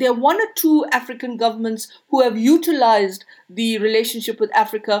are one or two African governments who have utilized the relationship with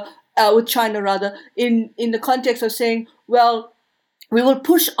Africa, with China rather, in the context of saying, well, we will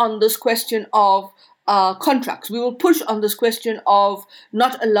push on this question of contracts. We will push on this question of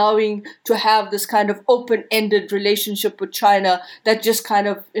not allowing to have this kind of open-ended relationship with China that just kind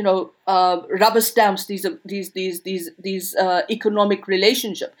of, rubber stamps these economic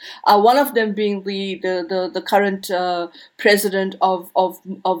relationship. One of them being the current president of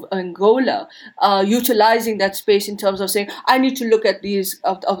Angola, utilizing that space in terms of saying, I need to look at these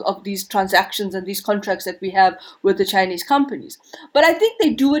of these transactions and these contracts that we have with the Chinese companies. But I think they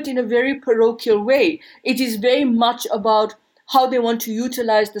do it in a very parochial way. It is very much about how they want to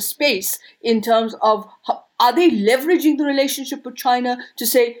utilize the space in terms of are they leveraging the relationship with China to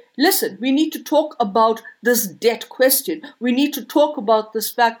say, listen, we need to talk about this debt question. We need to talk about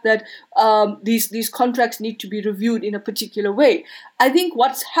this fact that these contracts need to be reviewed in a particular way. I think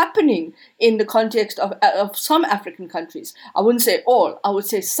what's happening in the context of some African countries, I wouldn't say all, I would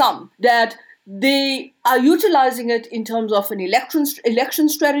say some, that they are utilizing it in terms of an election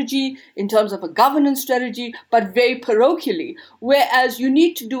strategy, in terms of a governance strategy, but very parochially, whereas you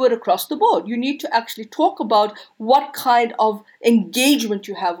need to do it across the board. You need to actually talk about what kind of engagement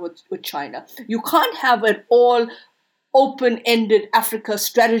you have with China. You can't have an all open-ended Africa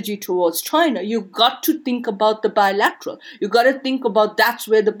strategy towards China. You've got to think about the bilateral. You've got to think about that's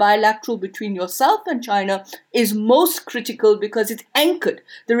where the bilateral between yourself and China is most critical because it's anchored.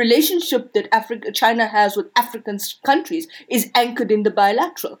 The relationship that China has with African countries is anchored in the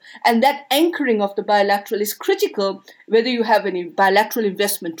bilateral. And that anchoring of the bilateral is critical whether you have any bilateral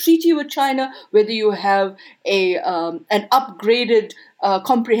investment treaty with China, whether you have an upgraded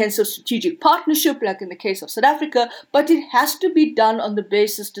comprehensive strategic partnership, like in the case of South Africa, but it has to be done on the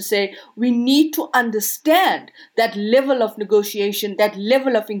basis to say we need to understand that level of negotiation, that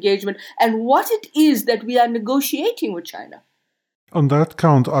level of engagement, and what it is that we are negotiating with China. On that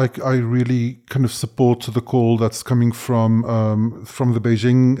count, I really kind of support the call that's coming from the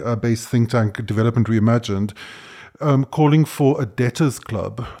Beijing-based think tank Development Reimagined, calling for a debtors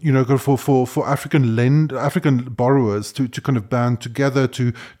club, for African borrowers to kind of band together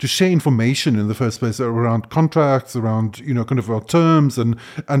to share information in the first place around contracts, around around terms and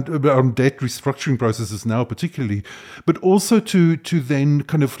around debt restructuring processes now particularly, but also to then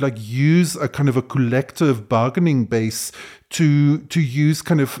kind of like use a kind of a collective bargaining base to use,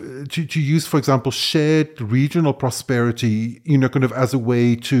 for example, shared regional prosperity, kind of as a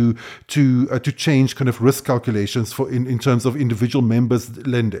way to change kind of risk calculations for in terms of individual members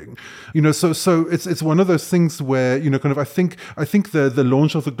lending, so it's one of those things where I think the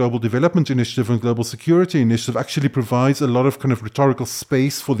launch of the Global Development Initiative and Global Security Initiative actually provides a lot of kind of rhetorical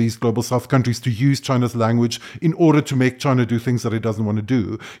space for these global South countries to use China's language in order to make China do things that it doesn't want to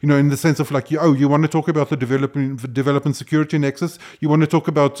do, in the sense of like, you want to talk about the development security nexus, you want to talk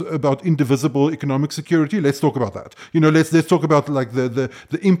about indivisible economic security, let's talk about that. Let's talk about like the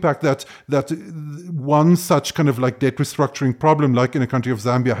impact that one such kind of like debt restructuring problem, like in a country of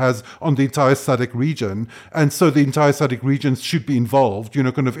Zambia, has on the entire SADC region, and so the entire SADC region should be involved,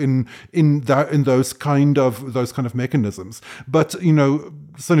 kind of in those kind of mechanisms. But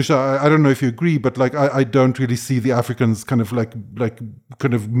Sanusha, I don't know if you agree, but like I don't really see the Africans kind of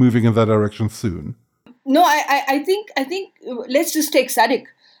moving in that direction soon. No, I think let's just take SADC.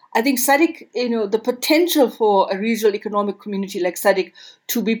 I think SADC, the potential for a regional economic community like SADC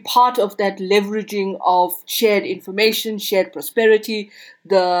to be part of that leveraging of shared information, shared prosperity,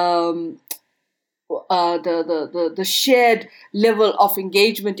 the shared level of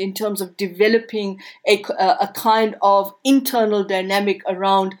engagement in terms of developing a kind of internal dynamic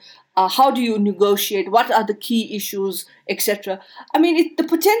around how do you negotiate? What are the key issues, etc.? I mean, the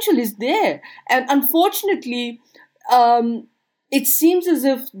potential is there, and unfortunately, it seems as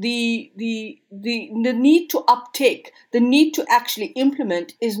if the need to uptake, the need to actually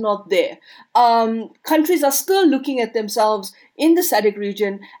implement, is not there. Countries are still looking at themselves in the SADC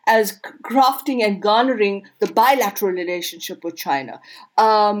region as crafting and garnering the bilateral relationship with China.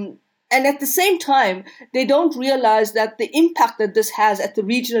 And at the same time, they don't realize that the impact that this has at the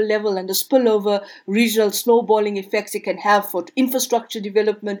regional level and the spillover regional snowballing effects it can have for infrastructure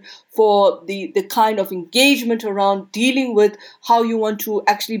development, for the kind of engagement around dealing with how you want to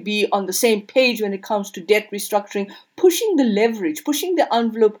actually be on the same page when it comes to debt restructuring, pushing the leverage, pushing the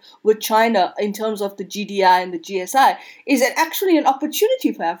envelope with China in terms of the GDI and the GSI is actually an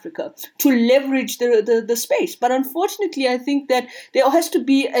opportunity for Africa to leverage the space. But unfortunately, I think that there has to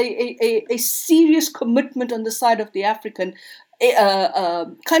be a serious commitment on the side of the African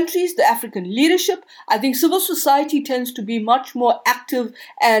countries, the African leadership. I think civil society tends to be much more active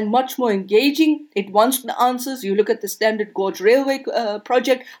and much more engaging. It wants the answers. You look at the Standard Gauge Railway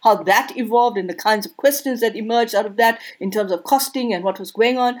project, how that evolved and the kinds of questions that emerged out of that in terms of costing and what was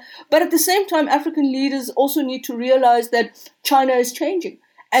going on. But at the same time, African leaders also need to realize that China is changing,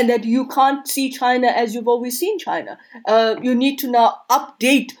 and that you can't see China as you've always seen China. You need to now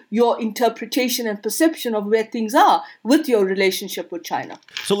update your interpretation and perception of where things are with your relationship with China.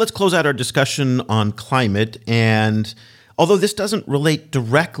 So let's close out our discussion on climate. And although this doesn't relate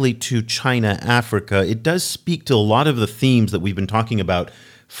directly to China, Africa, it does speak to a lot of the themes that we've been talking about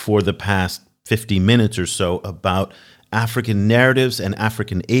for the past 50 minutes or so about African narratives and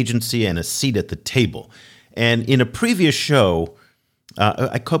African agency and a seat at the table. And in a previous show,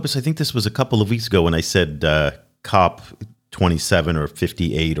 Cobus, I think this was a couple of weeks ago when I said COP 27 or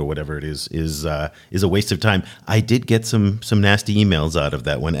 58 or whatever it is a waste of time. I did get some nasty emails out of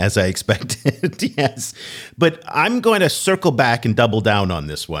that one, as I expected. Yes, but I'm going to circle back and double down on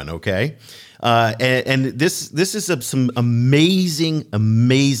this one. Okay, and this is some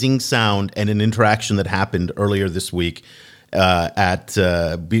amazing sound and an interaction that happened earlier this week. With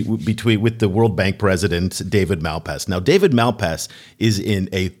the World Bank president, David Malpass. Now, David Malpass is in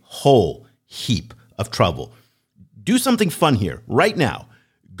a whole heap of trouble. Do something fun here right now.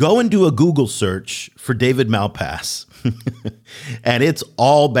 Go and do a Google search for David Malpass. And it's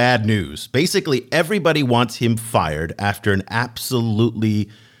all bad news. Basically, everybody wants him fired after an absolutely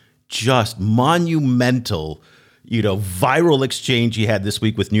just monumental viral exchange he had this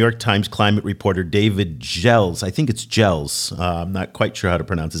week with New York Times climate reporter David Gelles. I think it's Gelles. I'm not quite sure how to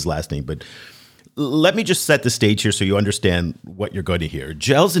pronounce his last name, but let me just set the stage here so you understand what you're going to hear.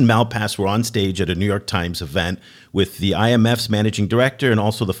 Gelles and Malpass were on stage at a New York Times event with the IMF's managing director and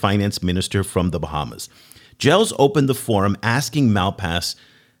also the finance minister from the Bahamas. Gelles opened the forum asking Malpass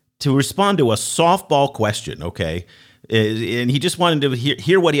to respond to a softball question, okay? And he just wanted to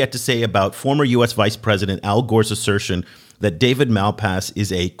hear what he had to say about former U.S. Vice President Al Gore's assertion that David Malpass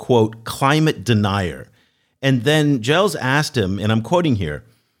is a, quote, climate denier. And then Gelles asked him, and I'm quoting here,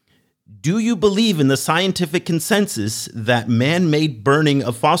 "Do you believe in the scientific consensus that man-made burning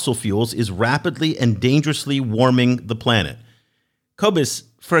of fossil fuels is rapidly and dangerously warming the planet?" Cobus,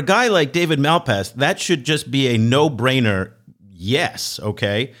 for a guy like David Malpass, that should just be a no-brainer yes,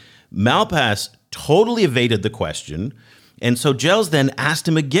 okay? Malpass totally evaded the question, and so Gelles then asked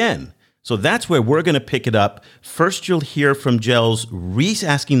him again. So that's where we're going to pick it up. First, you'll hear from Gelles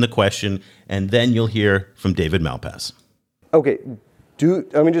re-asking the question, and then you'll hear from David Malpass. Okay,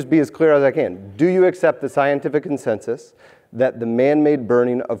 let me just be as clear as I can. Do you accept the scientific consensus that the man-made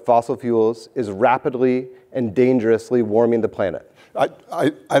burning of fossil fuels is rapidly and dangerously warming the planet? I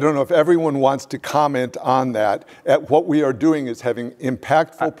don't know if everyone wants to comment on that. What we are doing is having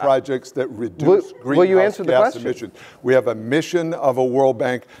impactful projects that reduce greenhouse gas emissions. We have a mission of a World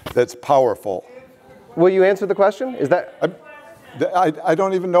Bank that's powerful. Will you answer the question? Is that... I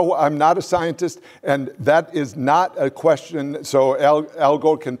don't even know. I'm not a scientist, and that is not a question so Al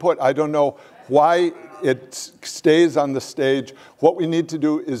Gore can put. I don't know why it stays on the stage. What we need to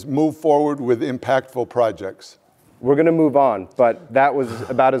do is move forward with impactful projects. We're going to move on, but that was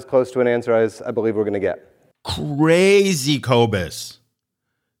about as close to an answer as I believe we're going to get. Crazy, Cobus.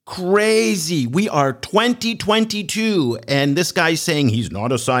 Crazy. We are 2022, and this guy's saying he's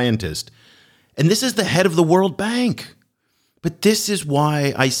not a scientist. And this is the head of the World Bank. But this is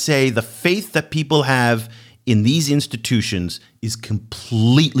why I say the faith that people have in these institutions is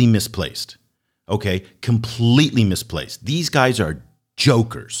completely misplaced. Okay? Completely misplaced. These guys are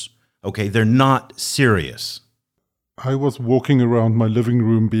jokers. Okay? They're not serious. I was walking around my living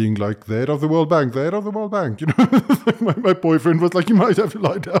room being like, the head of the World Bank, the head of the World Bank. My boyfriend was like, you might have to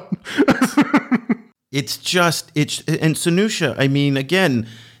lie down. And Sanusha, I mean, again,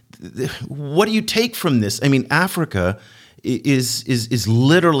 what do you take from this? I mean, Africa is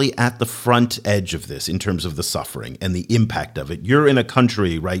literally at the front edge of this in terms of the suffering and the impact of it. You're in a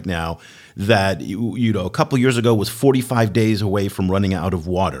country right now that, a couple years ago was 45 days away from running out of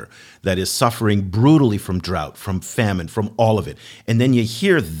water, that is suffering brutally from drought, from famine, from all of it. And then you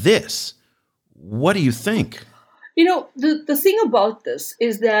hear this. What do you think? The thing about this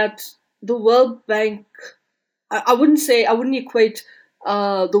is that the World Bank, I wouldn't equate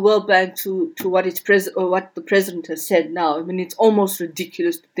the World Bank to what what the president has said now. I mean, it's almost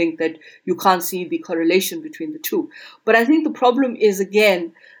ridiculous to think that you can't see the correlation between the two. But I think the problem is,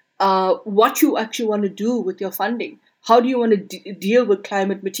 again, what you actually want to do with your funding. How do you want to deal with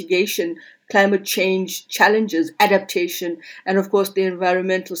climate mitigation, climate change challenges, adaptation, and of course the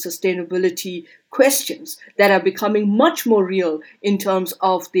environmental sustainability questions that are becoming much more real in terms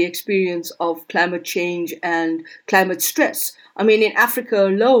of the experience of climate change and climate stress. I mean, in Africa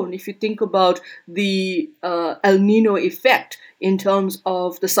alone, if you think about the El Nino effect in terms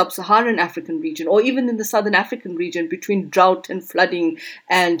of the sub-Saharan African region, or even in the Southern African region, between drought and flooding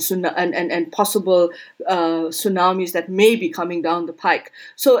and possible tsunamis that may be coming down the pike.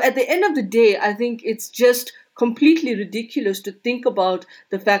 So at the end of the day, I think it's just completely ridiculous to think about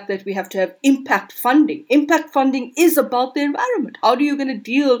the fact that we have to have impact funding. Impact funding is about the environment. How are you going to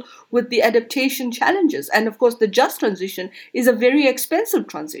deal with the adaptation challenges? And of course, the just transition is a very expensive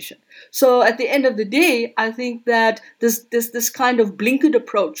transition. So at the end of the day, I think that this kind of blinkered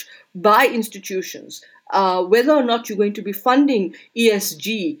approach by institutions, whether or not you're going to be funding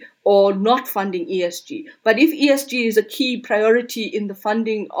ESG or not funding ESG. But if ESG is a key priority in the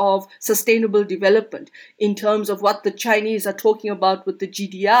funding of sustainable development, in terms of what the Chinese are talking about with the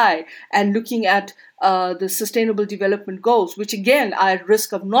GDI and looking at the sustainable development goals, which again are at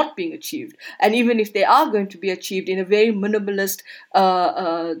risk of not being achieved. And even if they are going to be achieved in a very minimalist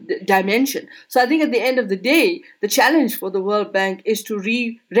dimension. So I think at the end of the day, the challenge for the World Bank is to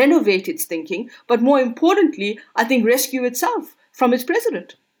renovate its thinking, but more importantly, I think rescue itself from its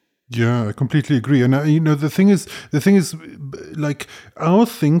president. Yeah, I completely agree. And, the thing is, like, our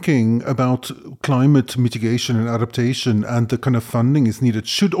thinking about climate mitigation and adaptation and the kind of funding is needed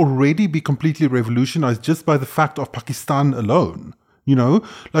should already be completely revolutionized just by the fact of Pakistan alone.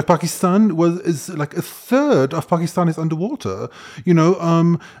 Like Pakistan is like a third of Pakistan is underwater,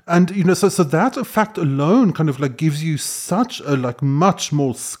 so that fact alone kind of like gives you such a like much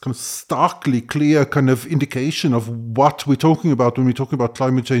more kind of starkly clear kind of indication of what we're talking about when we talk about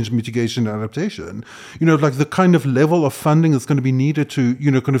climate change mitigation and adaptation. Like the kind of level of funding that's going to be needed to,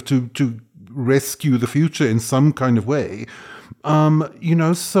 to rescue the future in some kind of way.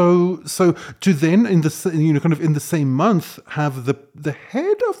 So to then in the kind of in the same month have the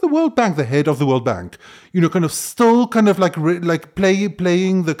head of the World Bank, kind of still kind of like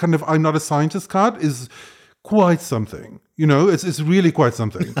playing the kind of I'm not a scientist card is quite something. It's really quite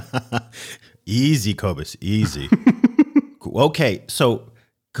something. Easy, Cobus, easy. Okay, so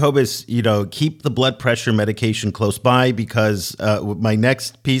Cobus, keep the blood pressure medication close by because my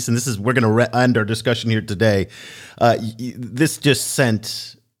next piece, and we're going to end our discussion here today. This just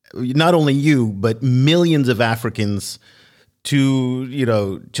sent not only you, but millions of Africans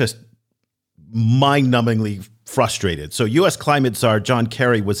to, just mind-numbingly frustrated. So U.S. climate czar John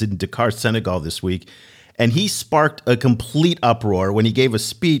Kerry was in Dakar, Senegal this week, and he sparked a complete uproar when he gave a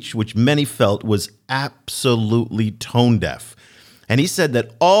speech which many felt was absolutely tone-deaf. And he said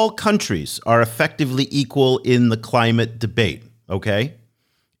that all countries are effectively equal in the climate debate, okay?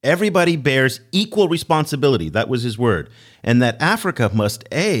 Everybody bears equal responsibility, that was his word, and that Africa must,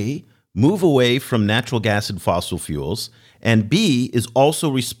 A, move away from natural gas and fossil fuels, and B, is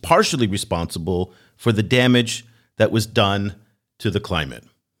also partially responsible for the damage that was done to the climate.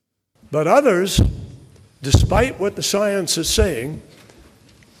 But others, despite what the science is saying,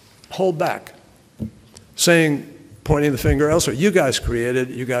 hold back, pointing the finger elsewhere. You guys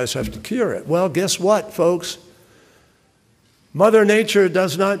created it, you guys have to cure it. Well, guess what, folks? Mother Nature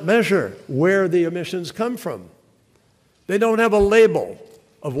does not measure where the emissions come from. They don't have a label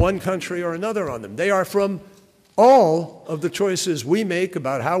of one country or another on them. They are from all of the choices we make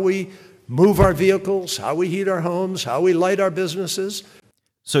about how we move our vehicles, how we heat our homes, how we light our businesses.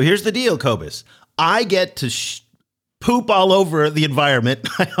 So here's the deal, Cobus. I get to poop all over the environment.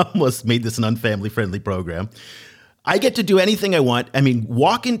 I almost made this an unfamily-friendly program. I get to do anything I want. I mean,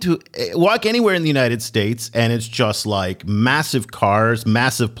 walk anywhere in the United States, and it's just like massive cars,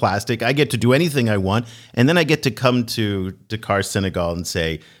 massive plastic. I get to do anything I want, and then I get to come to Dakar, Senegal, and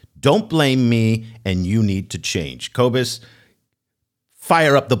say, "Don't blame me, and you need to change." Cobus,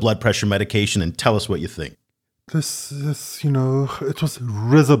 fire up the blood pressure medication and tell us what you think. This, it was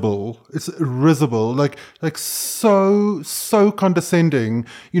risible. It's risible, like so condescending,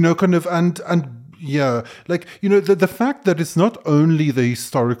 kind of, and Yeah, like, the fact that it's not only the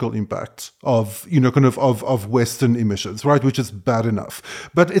historical impact of, of Western emissions, right, which is bad enough,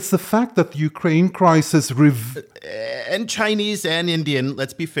 but it's the fact that the Ukraine crisis and Chinese and Indian,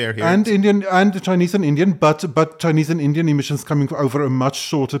 let's be fair here. And Indian and Chinese and Indian, but Chinese and Indian emissions coming over a much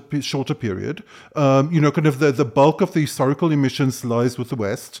shorter period. The bulk of the historical emissions lies with the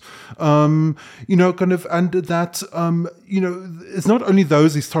West. And that, it's not only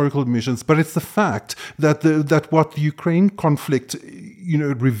those historical emissions, but it's the fact that what the Ukraine conflict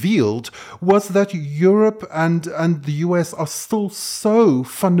revealed was that Europe and the US are still so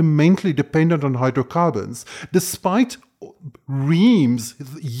fundamentally dependent on hydrocarbons, despite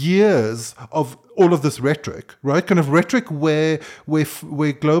years of all of this rhetoric, right? Kind of rhetoric where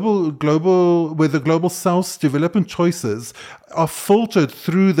the global South's development choices are filtered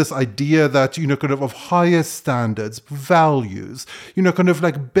through this idea that, of higher standards, values,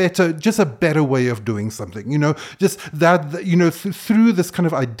 just a better way of doing something, just that, through this kind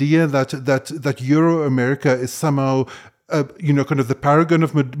of idea that Euro-America is somehow the paragon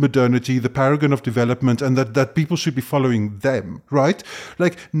of modernity, the paragon of development, and that people should be following them, right?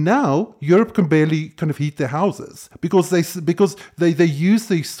 Like now, Europe can barely kind of heat their houses because they use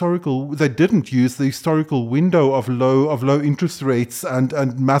the historical, they didn't use the historical window of low interest rates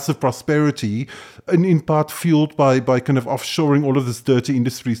and massive prosperity, in part fueled by kind of offshoring all of this dirty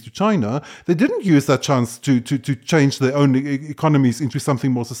industries to China. They didn't use that chance to change their own economies into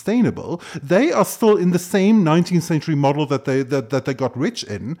something more sustainable. They are still in the same 19th century model that they got rich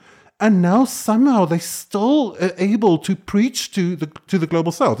in, and now somehow they still are able to preach to the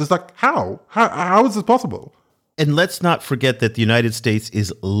global South. It's like, how is this possible? And let's not forget that the United States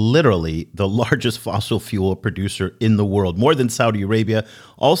is literally the largest fossil fuel producer in the world, more than Saudi Arabia.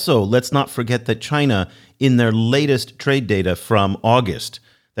 Also, let's not forget that China, in their latest trade data from August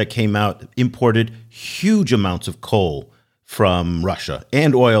that came out, imported huge amounts of coal from Russia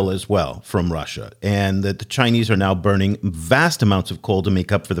and oil as well from Russia, and that the Chinese are now burning vast amounts of coal to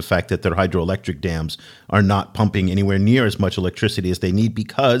make up for the fact that their hydroelectric dams are not pumping anywhere near as much electricity as they need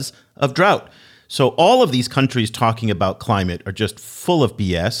because of drought. So all of these countries talking about climate are just full of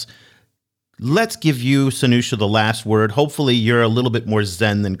BS. Let's give you, Sanusha, the last word. Hopefully you're a little bit more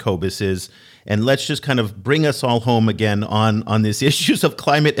zen than Cobus is. And let's just kind of bring us all home again on these issues of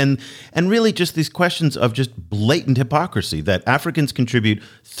climate and really just these questions of just blatant hypocrisy that Africans contribute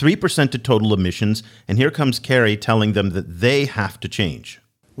 3% to total emissions. And here comes Kerry telling them that they have to change.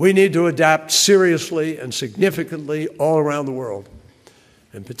 We need to adapt seriously and significantly all around the world,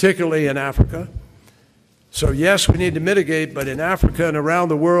 and particularly in Africa. So yes, we need to mitigate, but in Africa and around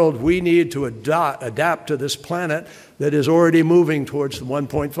the world, we need to adapt to this planet that is already moving towards the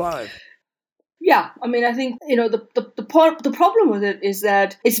 1.5. Yeah, I mean, I think, the problem with it is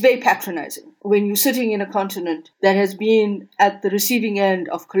that it's very patronizing when you're sitting in a continent that has been at the receiving end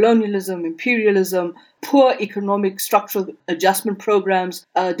of colonialism, imperialism, poor economic structural adjustment programs,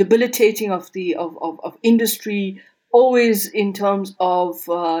 debilitating of industry, always in terms of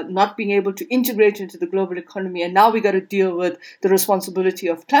not being able to integrate into the global economy. And now we got to deal with the responsibility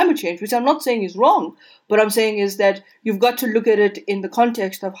of climate change, which I'm not saying is wrong. What I'm saying is that you've got to look at it in the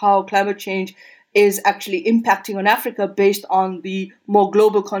context of how climate change is actually impacting on Africa based on the more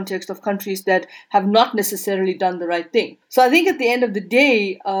global context of countries that have not necessarily done the right thing. So I think at the end of the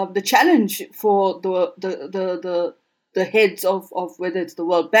day, the challenge for the heads of whether it's the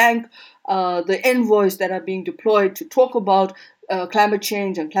World Bank, the envoys that are being deployed to talk about climate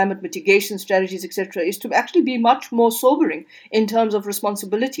change and climate mitigation strategies, etc., is to actually be much more sobering in terms of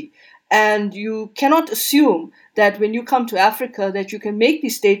responsibility. And you cannot assume that when you come to Africa that you can make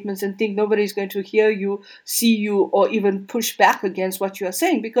these statements and think nobody's going to hear you, see you, or even push back against what you are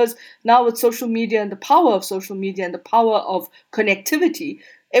saying. Because now with social media and the power of social media and the power of connectivity,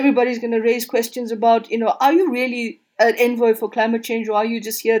 everybody's going to raise questions about, are you really an envoy for climate change, or are you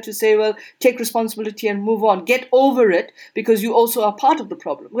just here to say, well, take responsibility and move on, get over it, because you also are part of the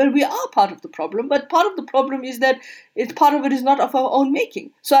problem? Well, we are part of the problem, but part of the problem is that part of it is not of our own making.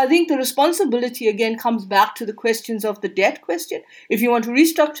 So I think the responsibility again comes back to the questions of the debt question. If you want to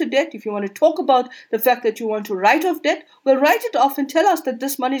restructure debt, if you want to talk about the fact that you want to write off debt, well, write it off and tell us that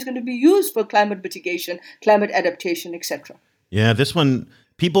this money is going to be used for climate mitigation, climate adaptation, etc. Yeah, this one,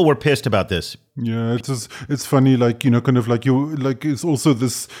 people were pissed about this. Yeah, it's funny, like, kind of like it's also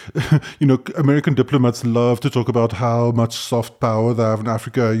this, American diplomats love to talk about how much soft power they have in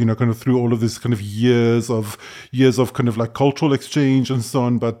Africa, kind of through all of this kind of years of kind of like cultural exchange and so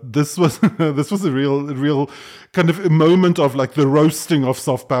on. But this was a real kind of a moment of like the roasting of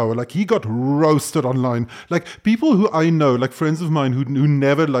soft power. Like he got roasted online. Like people who I know, like friends of mine who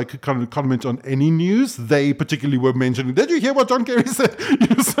never like kind of comment on any news, they particularly were mentioning, did you hear what John Kerry said?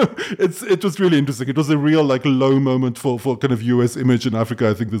 So it was really interesting. It was a real like low moment for kind of US image in Africa,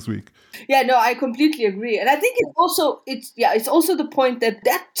 I think, this week. Yeah, no, I completely agree. And I think it's also the point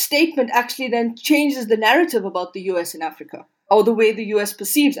that statement actually then changes the narrative about the US in Africa, or the way the US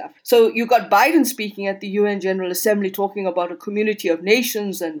perceives Africa. So you got Biden speaking at the UN General Assembly talking about a community of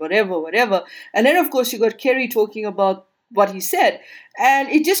nations and whatever. And then, of course, you got Kerry talking about what he said. And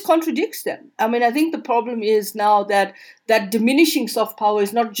it just contradicts them. I mean, I think the problem is now that diminishing soft power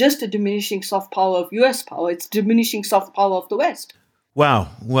is not just a diminishing soft power of US power, it's diminishing soft power of the West.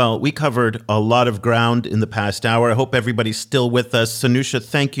 Wow. Well, we covered a lot of ground in the past hour. I hope everybody's still with us. Sanusha,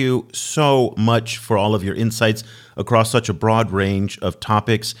 thank you so much for all of your insights across such a broad range of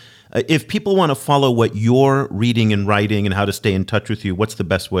topics. If people want to follow what you're reading and writing and how to stay in touch with you, what's the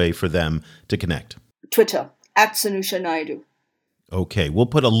best way for them to connect? Twitter, @Sanusha Okay, we'll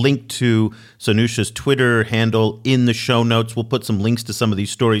put a link to Sanusha's Twitter handle in the show notes. We'll put some links to some of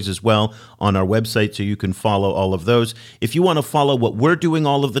these stories as well on our website so you can follow all of those. If you want to follow what we're doing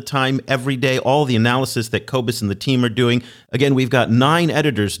all of the time, every day, all the analysis that Cobus and the team are doing, again, we've got 9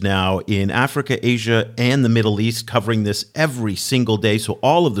 editors now in Africa, Asia, and the Middle East covering this every single day. So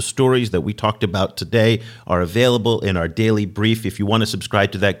all of the stories that we talked about today are available in our daily brief. If you want to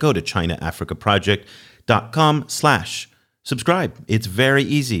subscribe to that, go to ChinaAfricaProject.com/subscribe. It's very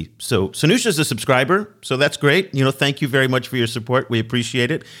easy. So Sanusha's a subscriber, so that's great. Thank you very much for your support. We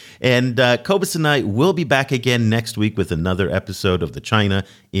appreciate it. And Cobus and I will be back again next week with another episode of the China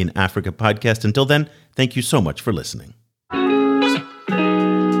in Africa podcast. Until then, thank you so much for listening.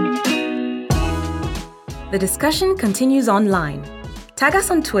 The discussion continues online. Tag us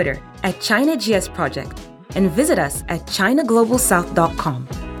on Twitter @ChinaGSProject and visit us at ChinaGlobalSouth.com.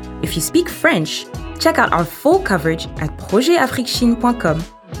 If you speak French, check out our full coverage at projetafriquechine.com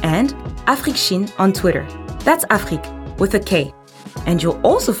and AfriqueChine on Twitter. That's Afrique with a K. And you'll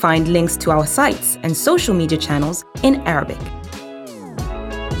also find links to our sites and social media channels in Arabic.